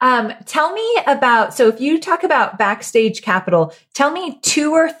 Tell me about, so if you talk about Backstage Capital, tell me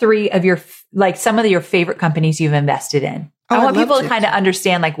 2 or 3 of your, like some of your favorite companies you've invested in. I want people to kind of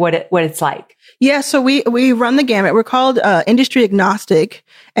understand like what it's like. Yeah. So we run the gamut. We're called, industry agnostic.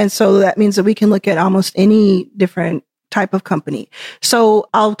 And so that means that we can look at almost any different type of company. So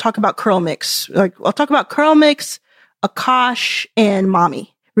I'll talk about Curl Mix. I'll talk about Curl Mix, Akash, and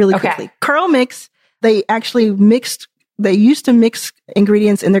Mommy really quickly. Curl Mix, they used to mix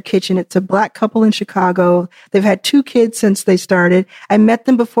ingredients in their kitchen. It's a Black couple in Chicago. They've had 2 kids since they started. I met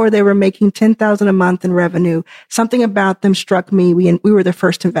them before they were making $10,000 a month in revenue. Something about them struck me. We were their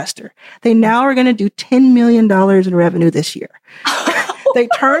first investor. They now are going to do $10 million in revenue this year. They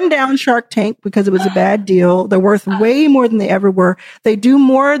turned down Shark Tank because it was a bad deal. They're worth way more than they ever were. They do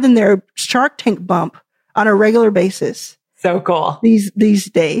more than their Shark Tank bump on a regular basis. So cool. These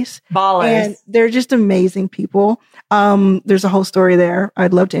days. Ballers. And they're just amazing people. There's a whole story there.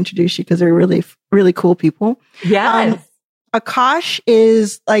 I'd love to introduce you because they're really, really cool people. Yes. Akash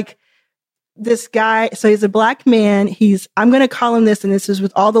is like this guy. So he's a Black man. I'm going to call him this, and this is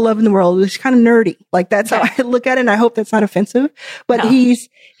with all the love in the world. He's kind of nerdy. Like that's how I look at it. And I hope that's not offensive, but he's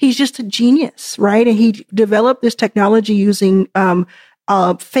just a genius, right? And he developed this technology using,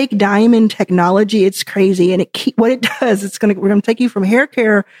 fake diamond technology. It's crazy. And what it does, we're going to take you from hair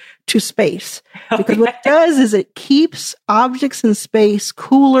care to space, because what it does is it keeps objects in space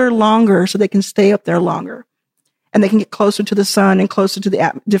cooler longer so they can stay up there longer. And they can get closer to the sun and closer to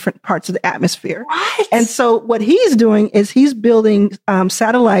the different parts of the atmosphere. What? And so what he's doing is he's building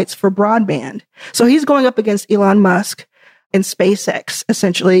satellites for broadband. So he's going up against Elon Musk and SpaceX.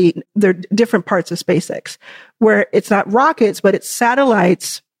 Essentially, they're different parts of SpaceX, where it's not rockets, but it's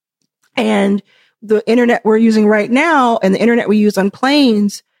satellites. And the internet we're using right now and the internet we use on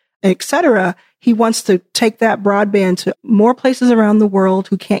planes, et cetera, he wants to take that broadband to more places around the world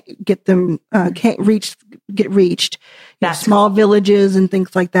who can't get them, get reached. That's small villages and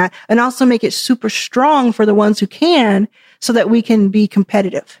things like that. And also make it super strong for the ones who can, so that we can be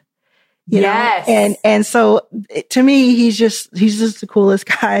competitive. You know? And so to me, he's just the coolest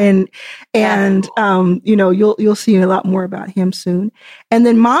guy. And you'll see a lot more about him soon. And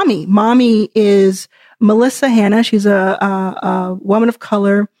then Mommy is Melissa Hanna. She's a woman of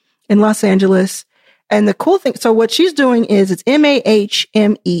color in Los Angeles. And the cool thing, so what she's doing is it's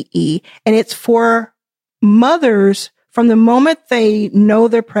MAHMEE, and it's for mothers from the moment they know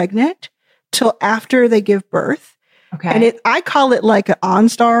they're pregnant till after they give birth. Okay. And I call it like an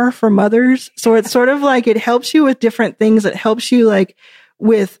OnStar for mothers. So it's sort of like, it helps you with different things. It helps you like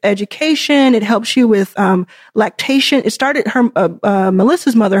with education. It helps you with, lactation. It started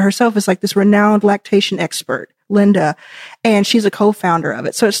Melissa's mother herself is like this renowned lactation expert, Linda, and she's a co-founder of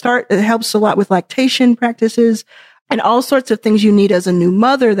it. So it helps a lot with lactation practices and all sorts of things you need as a new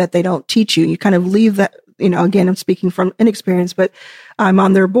mother that they don't teach you. You kind of leave that, again, I'm speaking from inexperience, but I'm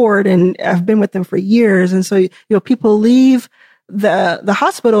on their board and I've been with them for years. And so, people leave the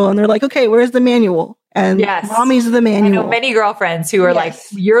hospital and they're like, okay, where's the manual? And Mommy's the manual. I know many girlfriends who are like,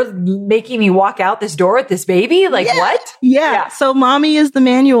 you're making me walk out this door with this baby? Like what? Yeah. So Mommy is the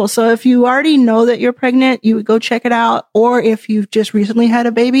manual. So if you already know that you're pregnant, you would go check it out. Or if you've just recently had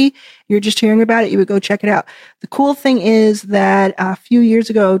a baby, you're just hearing about it, you would go check it out. The cool thing is that a few years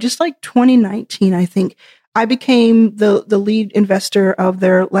ago, just like 2019, I think, I became the lead investor of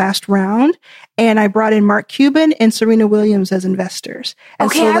their last round, and I brought in Mark Cuban and Serena Williams as investors.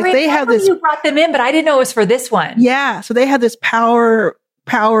 And okay, so, I they have this. You brought them in, but I didn't know it was for this one. Yeah, so they have this power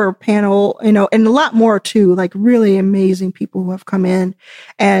panel, and a lot more too. Like really amazing people who have come in,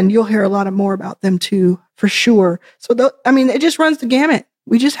 and you'll hear a lot more about them too, for sure. So it just runs the gamut.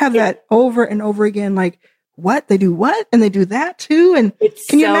 We just have that over and over again. Like what they do, and they do that too. And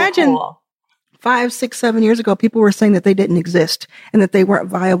can you imagine? Cool. 5, 6, 7 years ago, people were saying that they didn't exist and that they weren't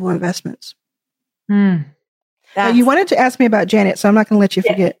viable investments. You wanted to ask me about Janet, so I'm not going to let you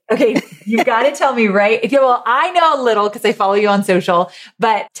forget. Okay. You've got to tell me, right? Well, I know a little because I follow you on social,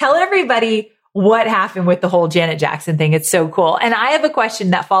 but tell everybody what happened with the whole Janet Jackson thing. It's so cool. And I have a question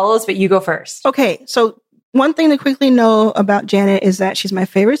that follows, but you go first. Okay. So one thing to quickly know about Janet is that she's my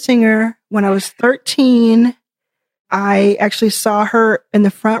favorite singer. When I was 13, I actually saw her in the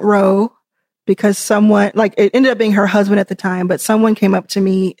front row because someone, like, it ended up being her husband at the time, but someone came up to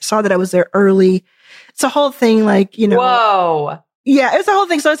me, saw that I was there early. It's a whole thing, like, Whoa. Yeah, it's a whole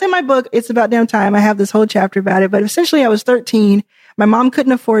thing. So it's in my book. It's About Damn Time. I have this whole chapter about it. But essentially, I was 13. My mom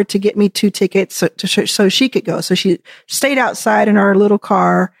couldn't afford to get me 2 tickets so she could go. So she stayed outside in our little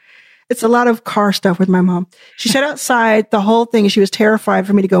car. It's a lot of car stuff with my mom. She sat outside the whole thing. She was terrified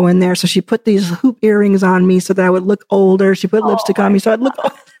for me to go in there. So she put these hoop earrings on me so that I would look older. She put lipstick on me so I'd look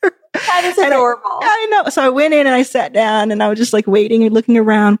older. That is adorable. I know. So I went in and I sat down and I was just like waiting and looking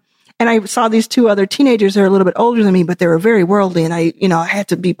around. And I saw these two other teenagers that are a little bit older than me, but they were very worldly. And I had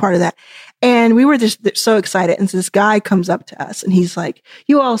to be part of that. And we were just so excited. And so this guy comes up to us and he's like,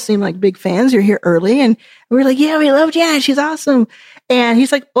 you all seem like big fans. You're here early. And we're like, yeah, we love Janet. She's awesome. And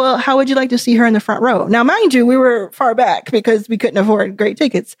he's like, well, how would you like to see her in the front row? Now, mind you, we were far back because we couldn't afford great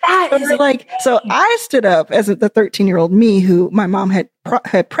tickets. So I stood up as the 13-year-old me who my mom had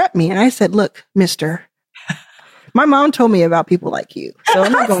prepped me. And I said, look, mister, my mom told me about people like you. So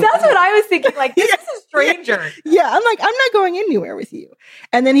I'm not going That's what I was thinking. Like, this is a stranger. Yeah. I'm like, I'm not going anywhere with you.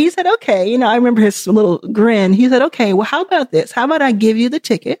 And then he said, okay. I remember his little grin. He said, okay, well, how about this? How about I give you the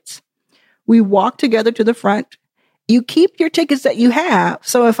tickets? We walk together to the front. You keep your tickets that you have.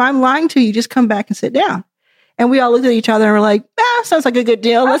 So if I'm lying to you, just come back and sit down. And we all looked at each other and were like, sounds like a good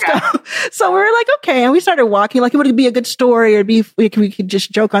deal. Let's go. So we were like, okay. And we started walking like it would be a good story or we could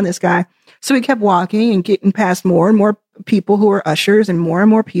just joke on this guy. So we kept walking and getting past more and more people who were ushers and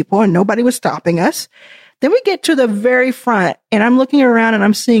more people, and nobody was stopping us. Then we get to the very front and I'm looking around and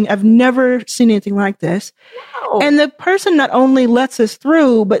I'm seeing, I've never seen anything like this. No. And the person not only lets us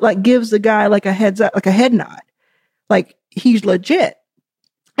through, but like gives the guy like a heads up, like a head nod, like he's legit.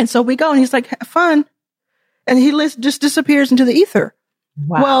 And so we go and he's like, have fun. And he just disappears into the ether.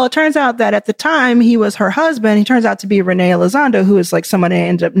 Wow. Well, it turns out that at the time he was her husband. He turns out to be Renee Elizondo, who is like someone I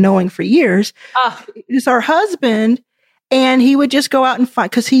ended up knowing for years. He's our husband. And he would just go out and find,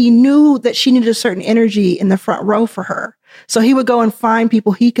 because he knew that she needed a certain energy in the front row for her. So he would go and find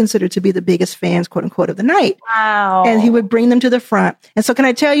people he considered to be the biggest fans, quote unquote, of the night. Wow. And he would bring them to the front. And so can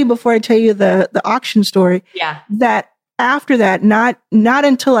I tell you before I tell you the auction story? Yeah. That after that, not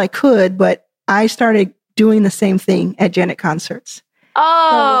until I could, but I started doing the same thing at Janet concerts.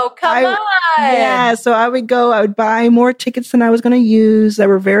 Oh, so come on. Yeah. So I would buy more tickets than I was going to use. They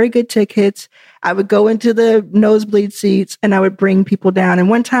were very good tickets. I would go into the nosebleed seats and I would bring people down. And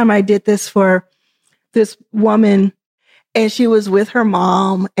one time I did this for this woman and she was with her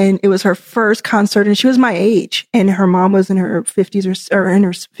mom and it was her first concert and she was my age and her mom was in her 50s or in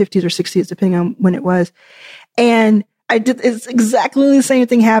her 50s or 60s, depending on when it was. And it's exactly the same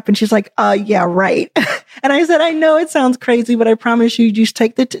thing happened. She's like, yeah, right. And I said, I know it sounds crazy, but I promise you, just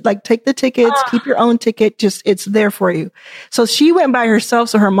take the tickets, keep your own ticket. Just, it's there for you. So she went by herself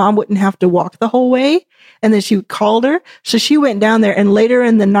so her mom wouldn't have to walk the whole way. And then she called her. So she went down there and later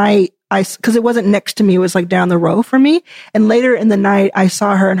in the night, cause it wasn't next to me. It was like down the row from me. And later in the night, I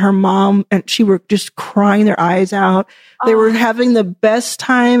saw her and her mom and she were just crying their eyes out. They were having the best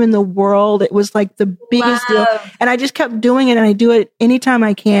time in the world. It was like the biggest deal. And I just kept doing it and I do it anytime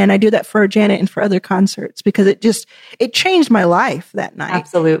I can. I do that for Janet and for other concerts because it changed my life that night.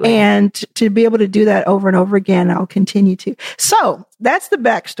 Absolutely. And to be able to do that over and over again, I'll continue to. So that's the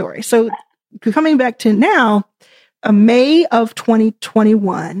backstory. So coming back to now, May of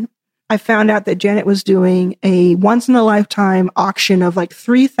 2021, I found out that Janet was doing a once in a lifetime auction of like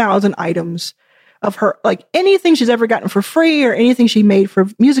 3,000 items of her, like anything she's ever gotten for free or anything she made for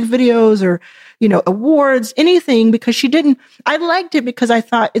music videos or, awards, anything, because I liked it because I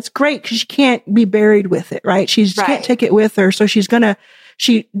thought it's great because she can't be buried with it, right? She can't take it with her. So she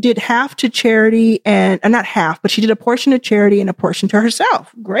did half to charity and not half, but she did a portion to charity and a portion to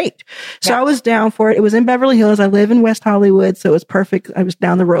herself. Great. So I was down for it. It was in Beverly Hills. I live in West Hollywood. So it was perfect. I was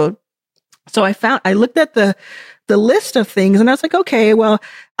down the road. So I looked at the list of things and I was like, okay, well,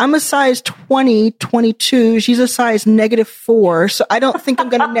 I'm a size 20, 22. She's a size -4. So I don't think I'm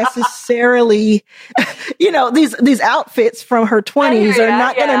going to necessarily, these outfits from her 20s are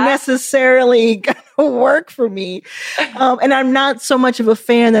not going to necessarily work for me. And I'm not so much of a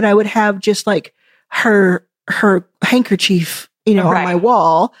fan that I would have just like her handkerchief, on my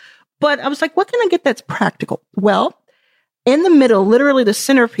wall. But I was like, what can I get that's practical? Well, in the middle, literally the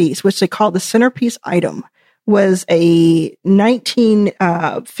centerpiece, which they call the centerpiece item, was a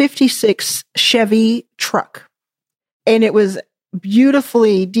 1956 Chevy truck. And it was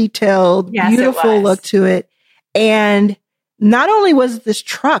beautifully detailed, beautiful look to it. And not only was this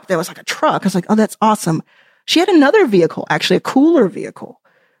truck, that was like a truck. I was like, oh, that's awesome. She had another vehicle, actually a cooler vehicle.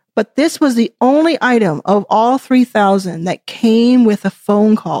 But this was the only item of all 3,000 that came with a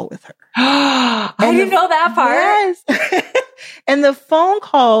phone call with her. I didn't know that part. Yes. And the phone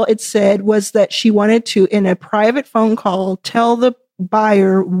call, it said, was that she wanted to, in a private phone call, tell the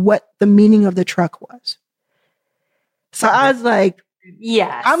buyer what the meaning of the truck was. So I was like,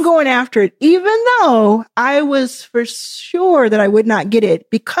 Yes. I'm going after it, even though I was for sure that I would not get it,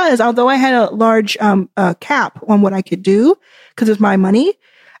 because although I had a large cap on what I could do because it was my money,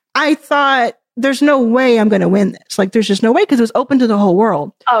 I thought there's no way I'm going to win this. Like, there's just no way, because it was open to the whole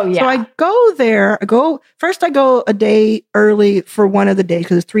world. Oh, yeah. So I go there. I go a day early for one of the days,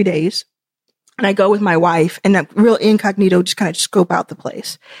 because it's 3 days. And I go with my wife, and I'm real incognito, just kind of scope out the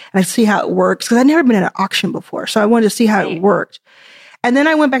place. And I see how it works, because I'd never been in an auction before. So I wanted to see how it worked. And then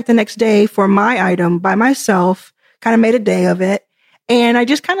I went back the next day for my item by myself, kind of made a day of it. And I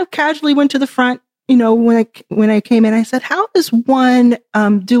just kind of casually went to the front. You know, when I came in, I said, how does one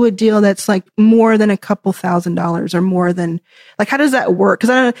do a deal that's like more than a couple $1,000s, or more than, like, how does that work? Because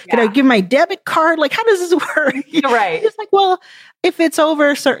I don't know, did I give my debit card? Like, how does this work? Right. It's like, well, if it's over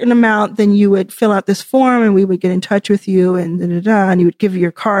a certain amount, then you would fill out this form, and we would get in touch with you, and and you would give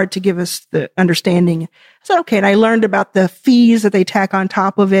your card to give us the understanding. I said, okay. And I learned about the fees that they tack on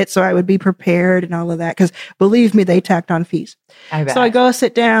top of it, so I would be prepared and all of that. Because believe me, they tacked on fees. So I go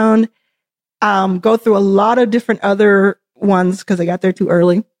sit down. Go through a lot of different other ones because I got there too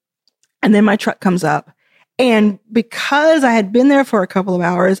early. And then my truck comes up. And because I had been there for a couple of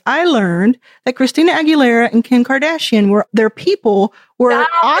hours, I learned that Christina Aguilera and Kim Kardashian their people were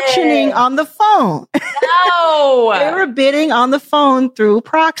auctioning on the phone. No. They were bidding on the phone through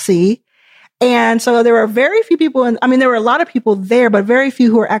proxy. And so there were very few people, there were a lot of people there, but very few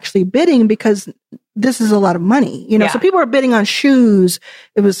who were actually bidding, because this is a lot of money, So people were bidding on shoes.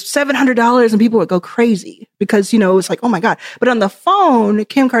 It was $700, and people would go crazy because, it was like, oh my God. But on the phone,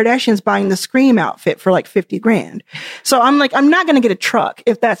 Kim Kardashian's buying the Scream outfit for like 50 grand. So I'm like, I'm not going to get a truck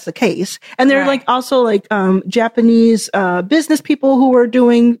if that's the case. And they're like also like Japanese business people who were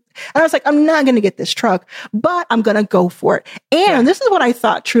doing. And I was like, I'm not going to get this truck, but I'm going to go for it. And this is what I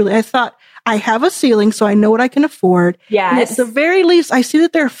thought, truly. I thought, I have a ceiling, so I know what I can afford. Yes. And at the very least, I see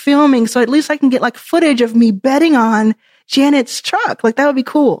that they're filming, so at least I can get like footage of me betting on Janet's truck. Like, that would be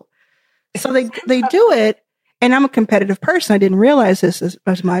cool. So they do it. And I'm a competitive person. I didn't realize this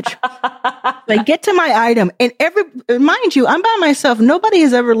as much. I get to my item, and mind you, I'm by myself. Nobody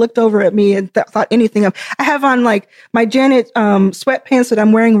has ever looked over at me and thought anything of. I have on like my Janet sweatpants that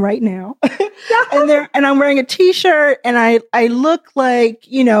I'm wearing right now, and I'm wearing a t-shirt, and I look like,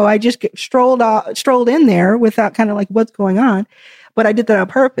 I just strolled in there without kind of like what's going on, but I did that on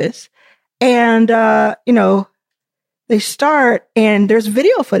purpose. And they start, and there's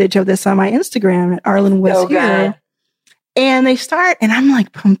video footage of this on my Instagram at Arlan was here. And they start, and I'm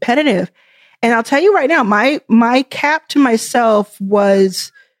like competitive. And I'll tell you right now, my cap to myself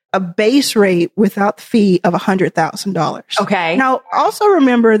was a base rate without the fee of $100,000. Okay. Now, also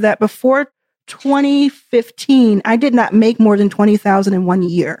remember that before 2015, I did not make more than $20,000 in 1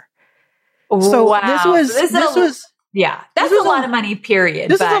 year. So wow. this was that's a lot of money, period.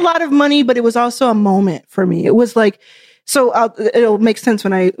 This is a lot of money, but it was also a moment for me. It was like, so it'll make sense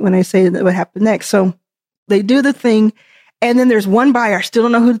when I say that what happened next. So they do the thing, and then there's one buyer. I still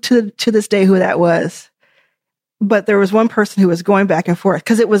don't know who to this day who that was, but there was one person who was going back and forth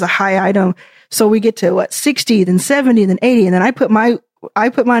because it was a high item. So we get to 60, then 70, then 80, and then I put mine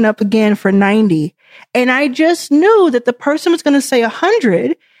up again for 90, and I just knew that the person was going to say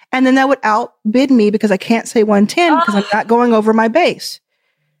 100. And then that would outbid me because I can't say 110 because I'm not going over my base.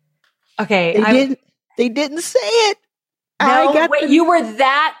 Okay. They didn't say it. No, you were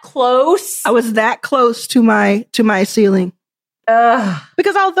that close? I was that close to my ceiling.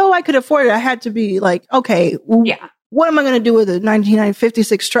 Because although I could afford it, I had to be like, okay, what am I going to do with a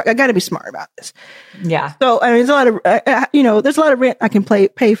 1956 truck? I got to be smart about this. Yeah. So there's a lot of, there's a lot of rent I can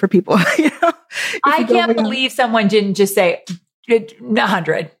pay for people. I can't believe someone didn't just say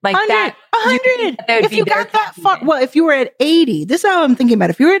 100, like 100, that. 100. If you got that far, confident. well, if you were at 80, this is how I'm thinking about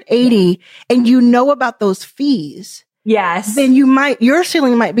it. If you're at 80 and you know about those fees, yes, then your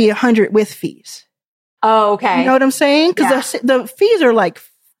ceiling might be 100 with fees. Oh, okay. You know what I'm saying? Because the fees are like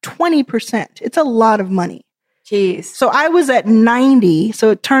 20%. It's a lot of money. Jeez. So I was at 90. So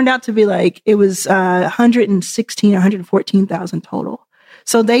it turned out to be like, it was 114,000 total.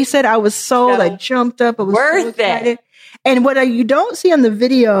 So they said I was sold. I jumped up. I was worth so excited. it. And what you don't see on the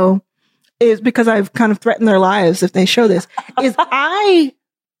video is, because I've kind of threatened their lives if they show this, is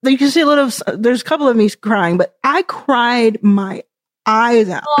you can see there's a couple of me crying, but I cried my eyes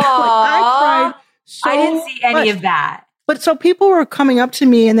out. I cried so I didn't see any of that. But so people were coming up to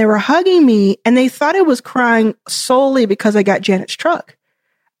me and they were hugging me, and they thought I was crying solely because I got Janet's truck.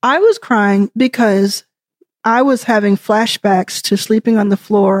 I was crying because I was having flashbacks to sleeping on the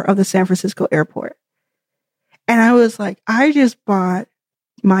floor of the San Francisco airport. And I was like, I just bought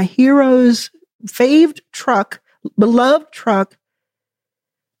my hero's faved truck, beloved truck,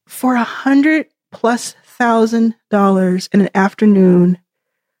 for $100,000+ in an afternoon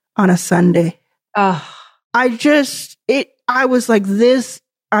on a Sunday. Oh, I was like,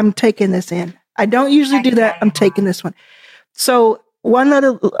 I'm taking this in. I don't usually do that. I'm taking this one. So one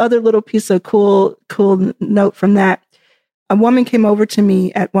other little piece of cool note from that. A woman came over to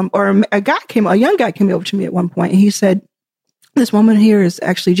me a young guy came over to me at one point, and he said, this woman here is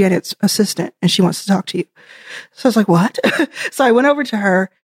actually Janet's assistant, and she wants to talk to you. So I was like, what? So I went over to her.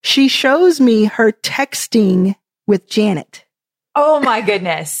 She shows me her texting with Janet. Oh my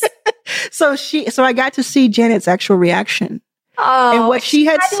goodness. So I got to see Janet's actual reaction. Oh, and what she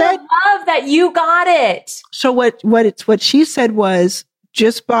had said. I love that you got it. So what she said was,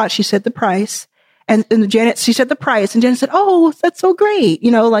 just bought, she said the price. And she said the price, and Janet said, oh, that's so great,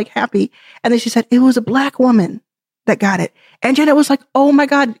 like happy. And then she said, it was a Black woman that got it. And Janet was like, oh my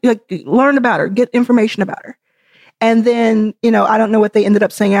God, like, learn about her, get information about her. And then, I don't know what they ended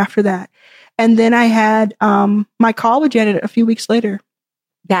up saying after that. And then I had my call with Janet a few weeks later.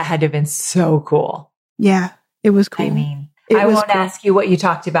 That had to have been so cool. Yeah, it was cool. I mean, I won't ask you what you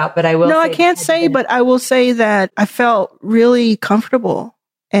talked about, but I will. No, I can't say, but I will say that I felt really comfortable,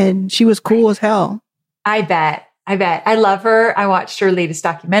 and she was cool as hell. I bet. I love her. I watched her latest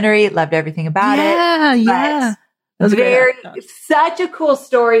documentary. Loved everything about it. Yeah. Such a cool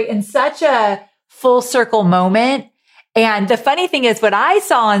story and such a full circle moment. And the funny thing is, what I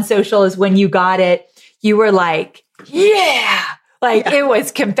saw on social is when you got it, you were like, yeah. It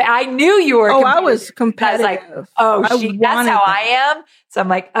was, I knew you were. Oh, I was competitive. I was like, that's how I am. So I'm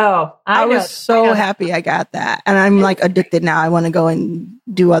like, I was so happy I got that. And I'm like addicted now. I want to go and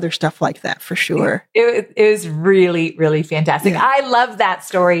do other stuff like that for sure. It was really, really fantastic. Yeah. I love that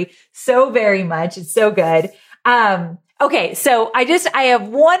story so very much. It's so good. Okay. So I have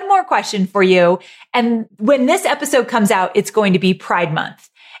one more question for you. And when this episode comes out, it's going to be Pride Month.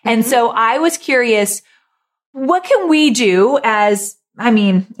 And so I was curious, what can we do it's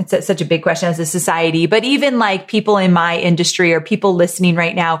such a big question as a society, but even like people in my industry or people listening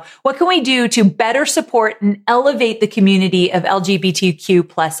right now, what can we do to better support and elevate the community of LGBTQ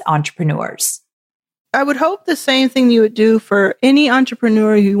plus entrepreneurs? I would hope the same thing you would do for any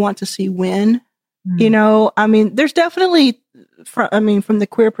entrepreneur you want to see win. There's definitely, from the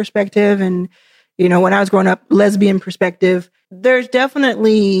queer perspective and, when I was growing up, lesbian perspective, there's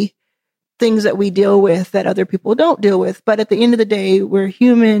definitely things that we deal with that other people don't deal with. But at the end of the day, we're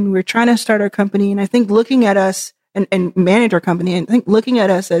human. We're trying to start our company. And I think looking at us and manage our company, and I think looking at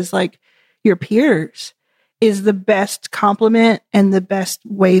us as like your peers is the best compliment and the best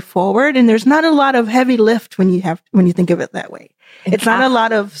way forward. And there's not a lot of heavy lift when you think of it that way. Exactly. It's not a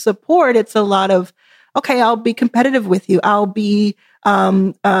lot of support. It's a lot of, okay, I'll be competitive with you. I'll be,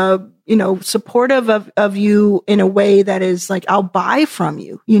 supportive of you in a way that is like, I'll buy from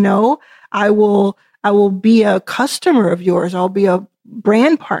you, I will be a customer of yours. I'll be a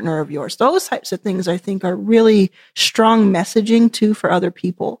brand partner of yours. Those types of things I think are really strong messaging too for other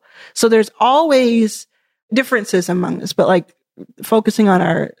people. So there's always differences among us, but like focusing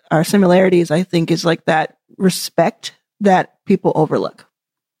on our similarities, I think is like that respect that people overlook.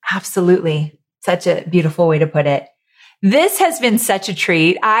 Absolutely. Such a beautiful way to put it. This has been such a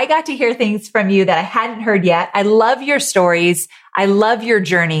treat. I got to hear things from you that I hadn't heard yet. I love your stories. I love your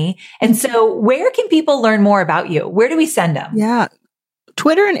journey. And so where can people learn more about you? Where do we send them? Yeah.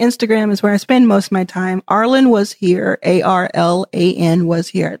 Twitter and Instagram is where I spend most of my time. Arlan was here. ARLAN was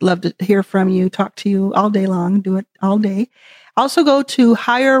here. I'd love to hear from you, talk to you all day long, do it all day. Also go to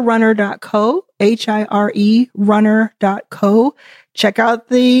hirerunner.co, HIRE runner.co. Check out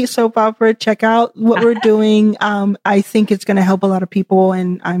the soap opera. Check out what we're doing. I think it's going to help a lot of people,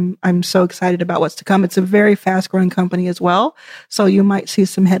 and I'm so excited about what's to come. It's a very fast growing company as well. So you might see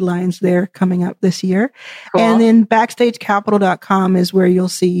some headlines there coming up this year. Cool. And then backstagecapital.com is where you'll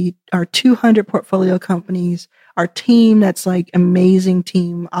see our 200 portfolio companies, our team that's like amazing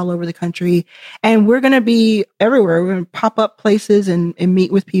team all over the country. And we're going to be everywhere. We're going to pop up places and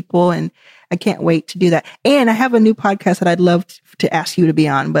meet with people, and I can't wait to do that. And I have a new podcast that I'd love to ask you to be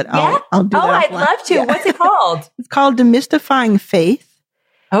on, but I'll do that. Oh, I'd love to. Yeah. What's it called? It's called Demystifying Faith.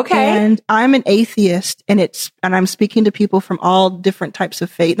 Okay. And I'm an atheist, and I'm speaking to people from all different types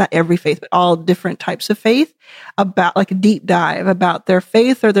of faith, not every faith, but all different types of faith, about like a deep dive about their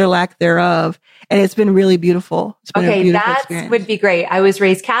faith or their lack thereof. And it's been really beautiful. It's been a beautiful experience. Would be great. I was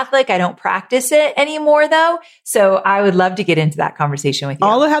raised Catholic. I don't practice it anymore though. So I would love to get into that conversation with you.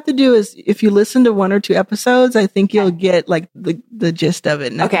 All I have to do is, if you listen to 1 or 2 episodes, I think you'll get like the gist of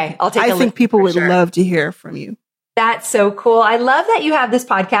it. Okay. I'll take a look. I think people would love to hear from you. That's so cool. I love that you have this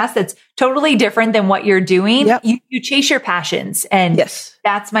podcast that's totally different than what you're doing. Yep. You chase your passions. And Yes.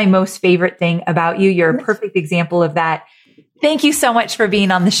 that's my most favorite thing about you. You're a perfect example of that. Thank you so much for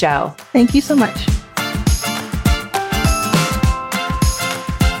being on the show. Thank you so much.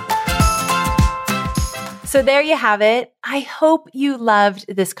 So there you have it. I hope you loved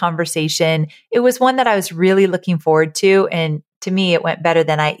this conversation. It was one that I was really looking forward to. And to me, it went better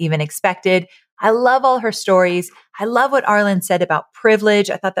than I even expected. I love all her stories. I love what Arlan said about privilege.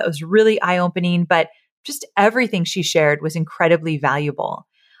 I thought that was really eye-opening, but just everything she shared was incredibly valuable.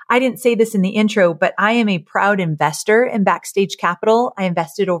 I didn't say this in the intro, but I am a proud investor in Backstage Capital. I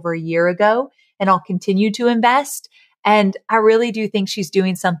invested over a year ago and I'll continue to invest. And I really do think she's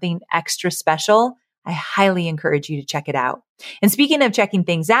doing something extra special. I highly encourage you to check it out. And speaking of checking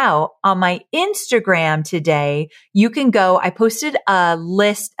things out, on my Instagram today, you can go, I posted a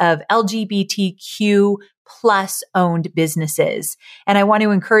list of LGBTQ plus owned businesses. And I want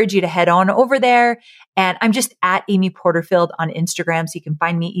to encourage you to head on over there. And I'm just at Amy Porterfield on Instagram, so you can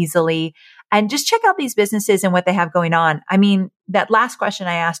find me easily. And just check out these businesses and what they have going on. I mean, that last question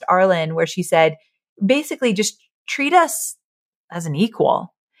I asked Arlan, where she said, basically just treat us as an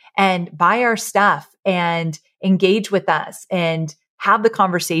equal and buy our stuff and engage with us and have the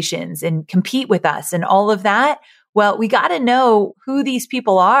conversations and compete with us and all of that. Well, we got to know who these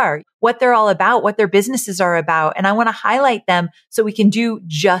people are, what they're all about, what their businesses are about. And I want to highlight them so we can do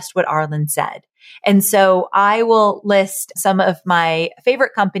just what Arlan said. And so I will list some of my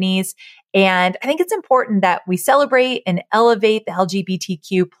favorite companies. And I think it's important that we celebrate and elevate the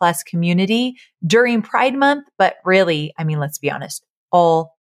LGBTQ plus community during Pride Month, but really, I mean, let's be honest,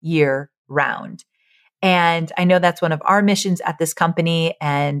 all year round. And I know that's one of our missions at this company,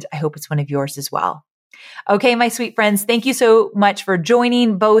 and I hope it's one of yours as well. Okay, my sweet friends, thank you so much for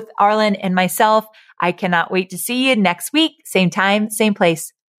joining both Arlan and myself. I cannot wait to see you next week, same time, same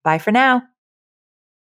place. Bye for now.